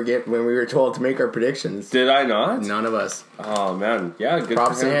week when we were told to make our predictions. Did I not? None of us. Oh, man. Yeah, good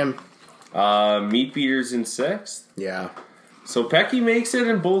Props for to him. Meat Beaters in 6th. Yeah. So Pecky makes it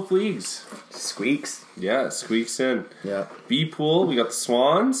in both leagues. Squeaks. Yeah, squeaks in. Yeah. B pool, we got the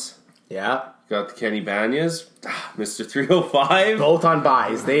Swans. Yeah. Got the Kenny Banyas. Mr. 305. Both on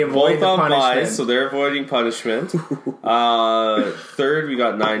buys. They avoid Both the on punishment. buys, so they're avoiding punishment. Third, we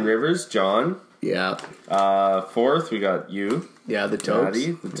got 9 Rivers, John. Yeah. 4th, we got you, Yeah, the Tokes.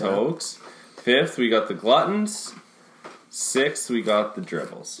 Maddie, the Tokes. 5th, we got the Gluttons. 6th, we got the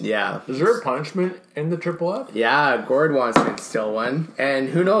Dribbles. Yeah. Is there a punishment in the Triple F? Yeah, Gord wants to still one. And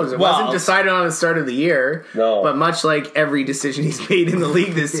who knows? It Well- wasn't decided on the start of the year. No. But much like every decision he's made in the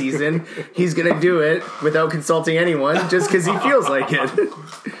league this season, he's going to do it without consulting anyone just because he feels like it.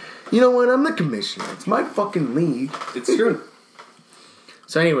 You know what? I'm the commissioner. It's my fucking league. It's true.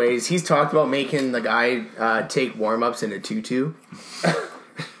 So anyways, he's talked about making the guy take warm-ups in a tutu.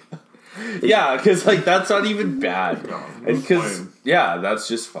 Yeah, because that's not even bad. And because fine. that's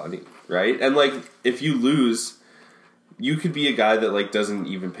just funny, right? And if you lose, you could be a guy that doesn't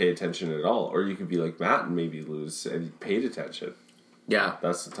even pay attention at all, or you could be like Matt and maybe lose and you paid attention. Yeah.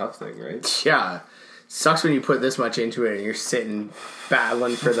 That's the tough thing, right? Yeah. Sucks when you put this much into it and you're sitting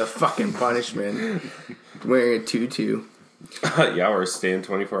battling for the fucking punishment. Wearing a tutu. Yeah, we're staying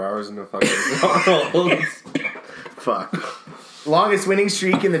 24 hours in a fucking McDonald's. Fuck. Longest winning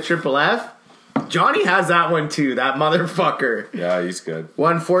streak in the Triple F. Johnny has that one too, that motherfucker. Yeah, he's good.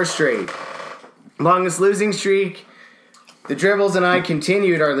 Won 4 straight. Longest losing streak. The Dribbles and I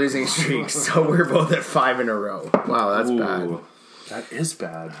continued our losing streak, so we're both at 5 in a row. Wow, that's bad. Ooh, that is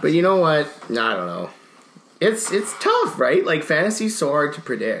bad. But you know what? I don't know. It's tough, right? Fantasy's so hard to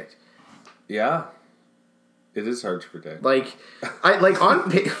predict. Yeah. It is hard to predict.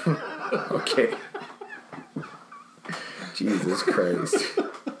 On okay. Jesus Christ.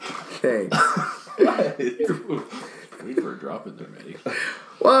 Thanks. Wait for a drop in there, Matty.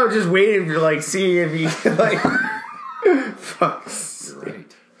 Well, I'm just waiting for seeing if he fuck. You're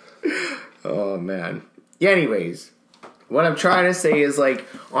right. Oh man. Anyways, what I'm trying to say is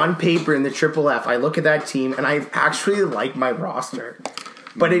on paper in the Triple F, I look at that team and I actually like my roster.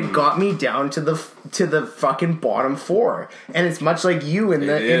 But it got me down to the fucking bottom 4, and it's much like you in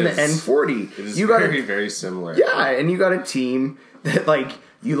the N40. It is you got very, very similar. Yeah, and you got a team that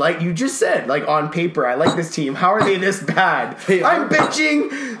you just said on paper I like this team. How are they this bad? I'm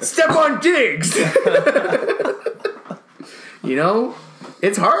benching Stephon Diggs.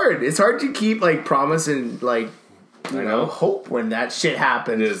 It's hard. It's hard to keep promise and hope when that shit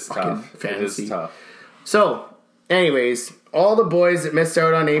happens. It is tough. Fantasy. It is tough. So, anyways, all the boys that missed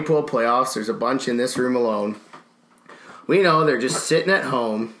out on A-Pool playoffs, there's a bunch in this room alone. We know they're just sitting at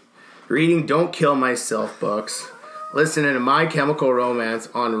home, reading Don't Kill Myself books, listening to My Chemical Romance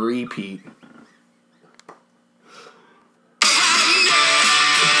on repeat.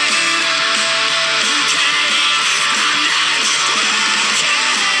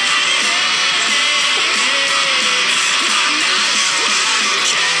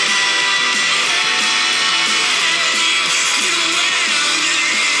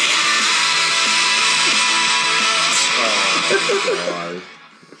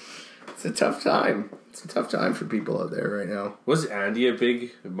 It's a tough time. It's a tough time for people out there right now. Was Andy a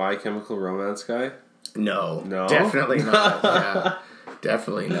big My Chemical Romance guy? No. No? Definitely not. Yeah.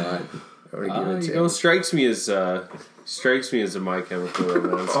 Definitely not. I would give it to him. Strikes me as a My Chemical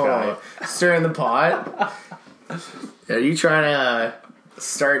Romance guy. Stirring the pot. Are you trying to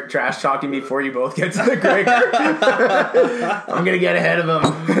start trash talking before you both get to the Gregor? I'm gonna get ahead of him.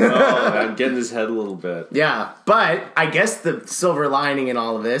 I'm getting his head a little bit. Yeah, but I guess the silver lining in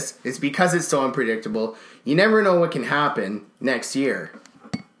all of this is because it's so unpredictable. You never know what can happen next year.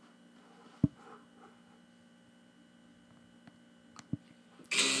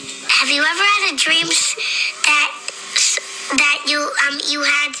 Have you ever had a dream that you want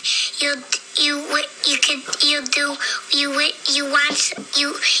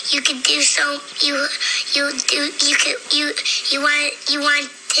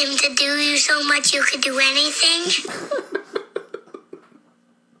him to do you so much you could do anything?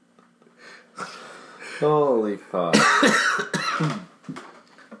 Holy fuck.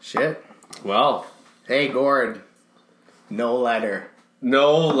 Shit. Well. Hey, Gord. No letter.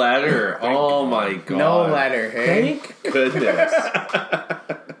 No letter. Oh my god. No letter, hey? Thank goodness.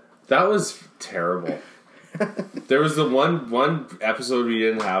 That was terrible. There was the one episode we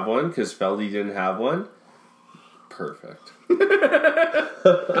didn't have one because Feldy didn't have one. Perfect.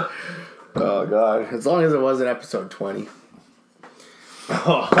 Oh god. As long as it wasn't episode 20.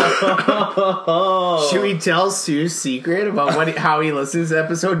 Should we tell Stu's secret about how he listens to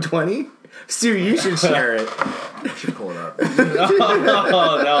episode 20? Stu, you should share it. I should pull it up. No.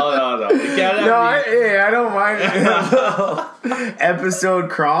 You can't have I don't mind. Episode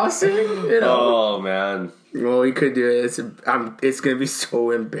crossing? You know. Oh, man. Well, we could do it. It's going to be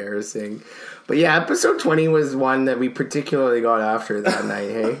so embarrassing. But yeah, episode 20 was one that we particularly got after that night,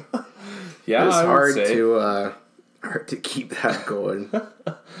 hey? Yeah, it was I hard would say. hard to keep that going.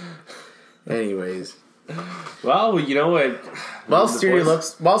 Anyways. Well, you know what? While Stewie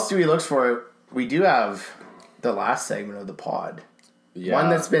looks for it, we do have the last segment of the pod. Yeah. One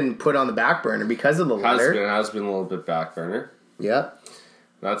that's been put on the back burner because of the letter. Has been a little bit back burner. Yep.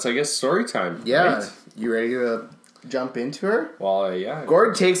 That's, I guess, story time. Yeah. Right? You ready to jump into her? Well, yeah.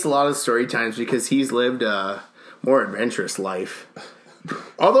 Gord takes a lot of story times because he's lived a more adventurous life.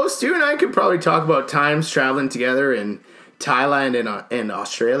 Although Stu and I could probably talk about times traveling together in Thailand and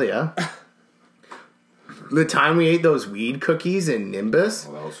Australia. The time we ate those weed cookies in Nimbus,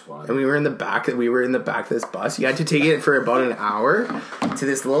 Oh, that was fun. and we were in the back of this bus. You had to take it for about an hour to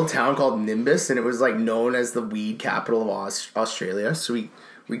this little town called Nimbus, and it was like known as the weed capital of Australia. So we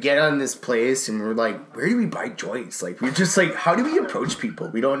get on this place, and we're like, where do we buy joints? Like, we're just like, how do we approach people?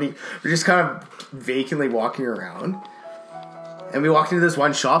 We're just kind of vacantly walking around. And we walked into this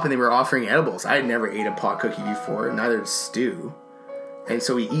one shop, and they were offering edibles. I had never ate a pot cookie before, neither did Stu. And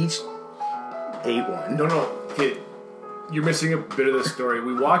so we each ate one. No. Okay, you're missing a bit of the story.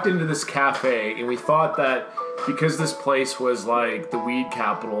 We walked into this cafe, and we thought that because this place was like the weed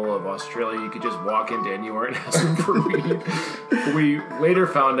capital of Australia, you could just walk into anywhere and ask them for weed. But we later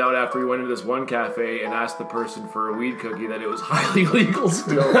found out after we went into this one cafe and asked the person for a weed cookie that it was highly legal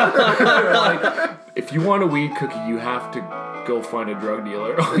still. Like, if you want a weed cookie, you have to go find a drug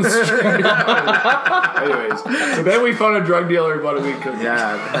dealer on the street. Anyways, so then we found a drug dealer and bought a weed cookie.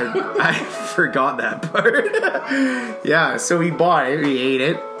 Yeah, I forgot that part. Yeah, so we bought it, we ate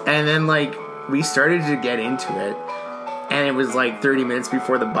it, and then like we started to get into it, and it was like 30 minutes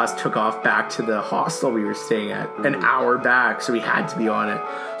before the bus took off back to the hostel we were staying at, an hour back, so we had to be on it.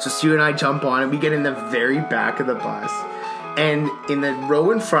 So Stu and I jump on it, we get in the very back of the bus, and in the row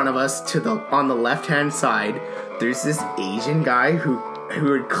in front of us on the left-hand side, there's this Asian guy who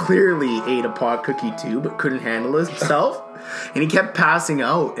had clearly ate a pot cookie too, but couldn't handle himself. And he kept passing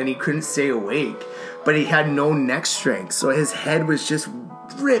out, and he couldn't stay awake. But he had no neck strength, so his head was just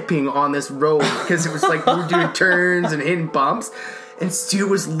ripping on this road because it was like we were doing turns and hitting bumps. And Stu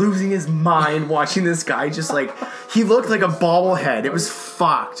was losing his mind watching this guy just like, he looked like a bobblehead. It was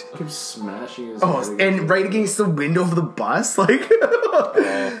fucked. He kept smashing his Oh, and right against the window of the bus, like,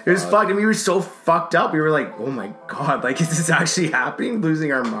 it was fucked. And we were so fucked up. We were like, oh my god, like, is this actually happening?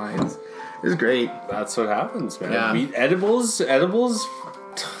 Losing our minds. It was great. That's what happens, man. Yeah. Edibles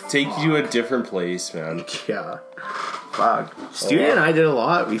take you to a different place, man. Yeah. Fuck. Stu and I did a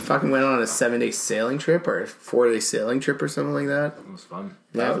lot. We fucking went on a 7-day sailing trip or a 4-day sailing trip or something like that. It was fun.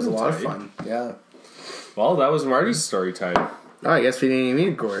 Yeah, it was a lot of tight. fun. Yeah. Well, that was Marty's story time. Oh, I guess we didn't even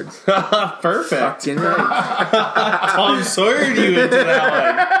need Gord's. Perfect. Fucking right. Tom Sawyer you into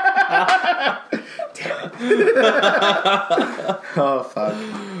that one. Oh, fuck.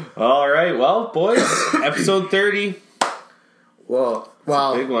 All right, well, boys, episode 30. Well,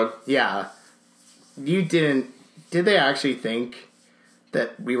 Big one. yeah. You didn't. Did they actually think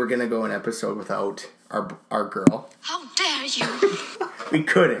that we were gonna go an episode without our girl? How dare you? We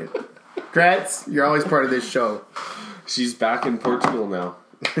couldn't. Gretz, you're always part of this show. She's back in Portugal now.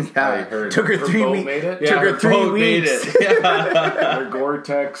 Yeah, I heard. took her Her 3 boat weeks. made it? Took Yeah, her her 3 boat made weeks. it. Yeah. Her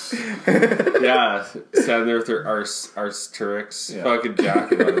Gore-Tex. Yeah, standing there with her Arc'teryx Yeah. fucking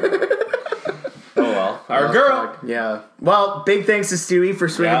jacket on. Oh well, our girl. Yeah. Well, big thanks to Stewie for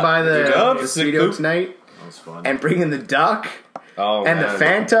swinging Yeah, by good job. the Sick studio poop. tonight That was fun. and bringing the duck Oh and man. the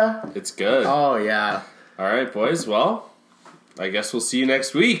Fanta. It's good. Oh yeah. All right, boys. Well, I guess we'll see you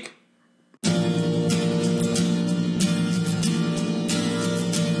next week.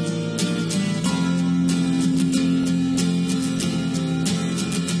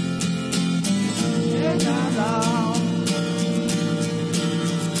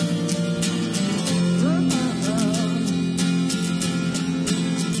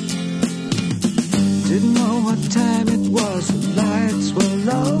 Didn't know what time it was, the lights were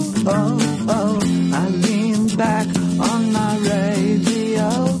low. Oh, oh. I leaned back on my radio.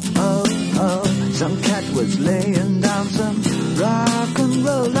 Oh, oh. Some cat was laying down some rock and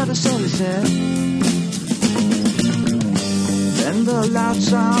roll, that is all he said. Then the loud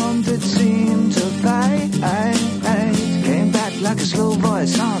sound it seemed to fade. Came back like a slow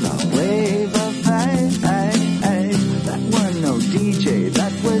voice on a wave of fade. That weren't no DJ,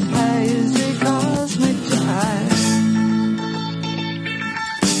 that was hazy cosmic time.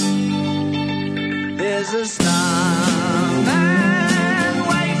 There's a starman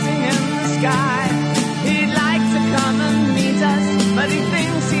waiting in the sky. He'd like to come and meet us, but he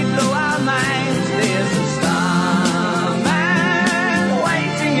thinks he'd blow our minds. There's a starman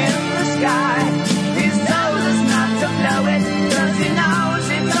waiting in the sky. He's told us not to blow it, 'cause he knows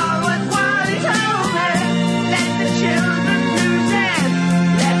it's all worthwhile. He told me, let the children lose it,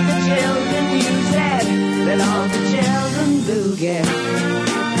 let the children use it, let all the children boogie.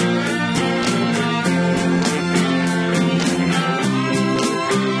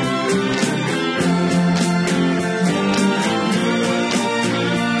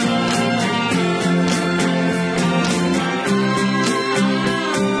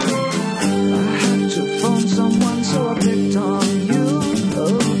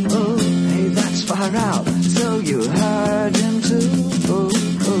 Out, so you heard him too.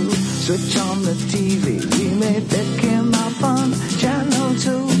 Switch on the TV, we may pick him up on channel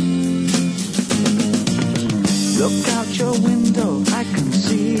 2. Look out your window, I can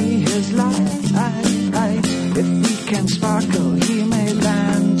see his light. If we can sparkle, he may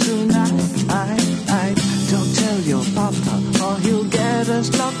land tonight. Don't tell your papa, or he'll get us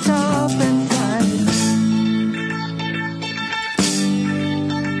locked up in time.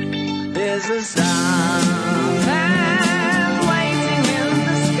 There's a starman waiting in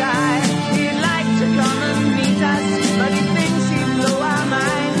the sky. He'd like to come and meet us, but he thinks he'd blow our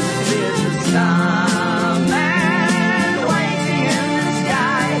minds. There's a starman waiting in the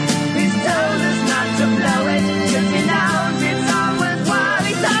sky. He's told us not to blow it, 'cause he knows it's all worthwhile.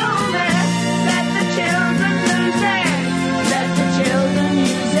 He told me, let the children lose it, let the children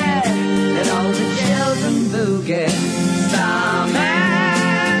use it, let all the children boogie. Starman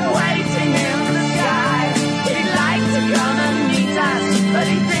waiting in the sky. He'd like to come and meet us, but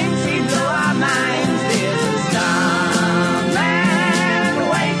he thinks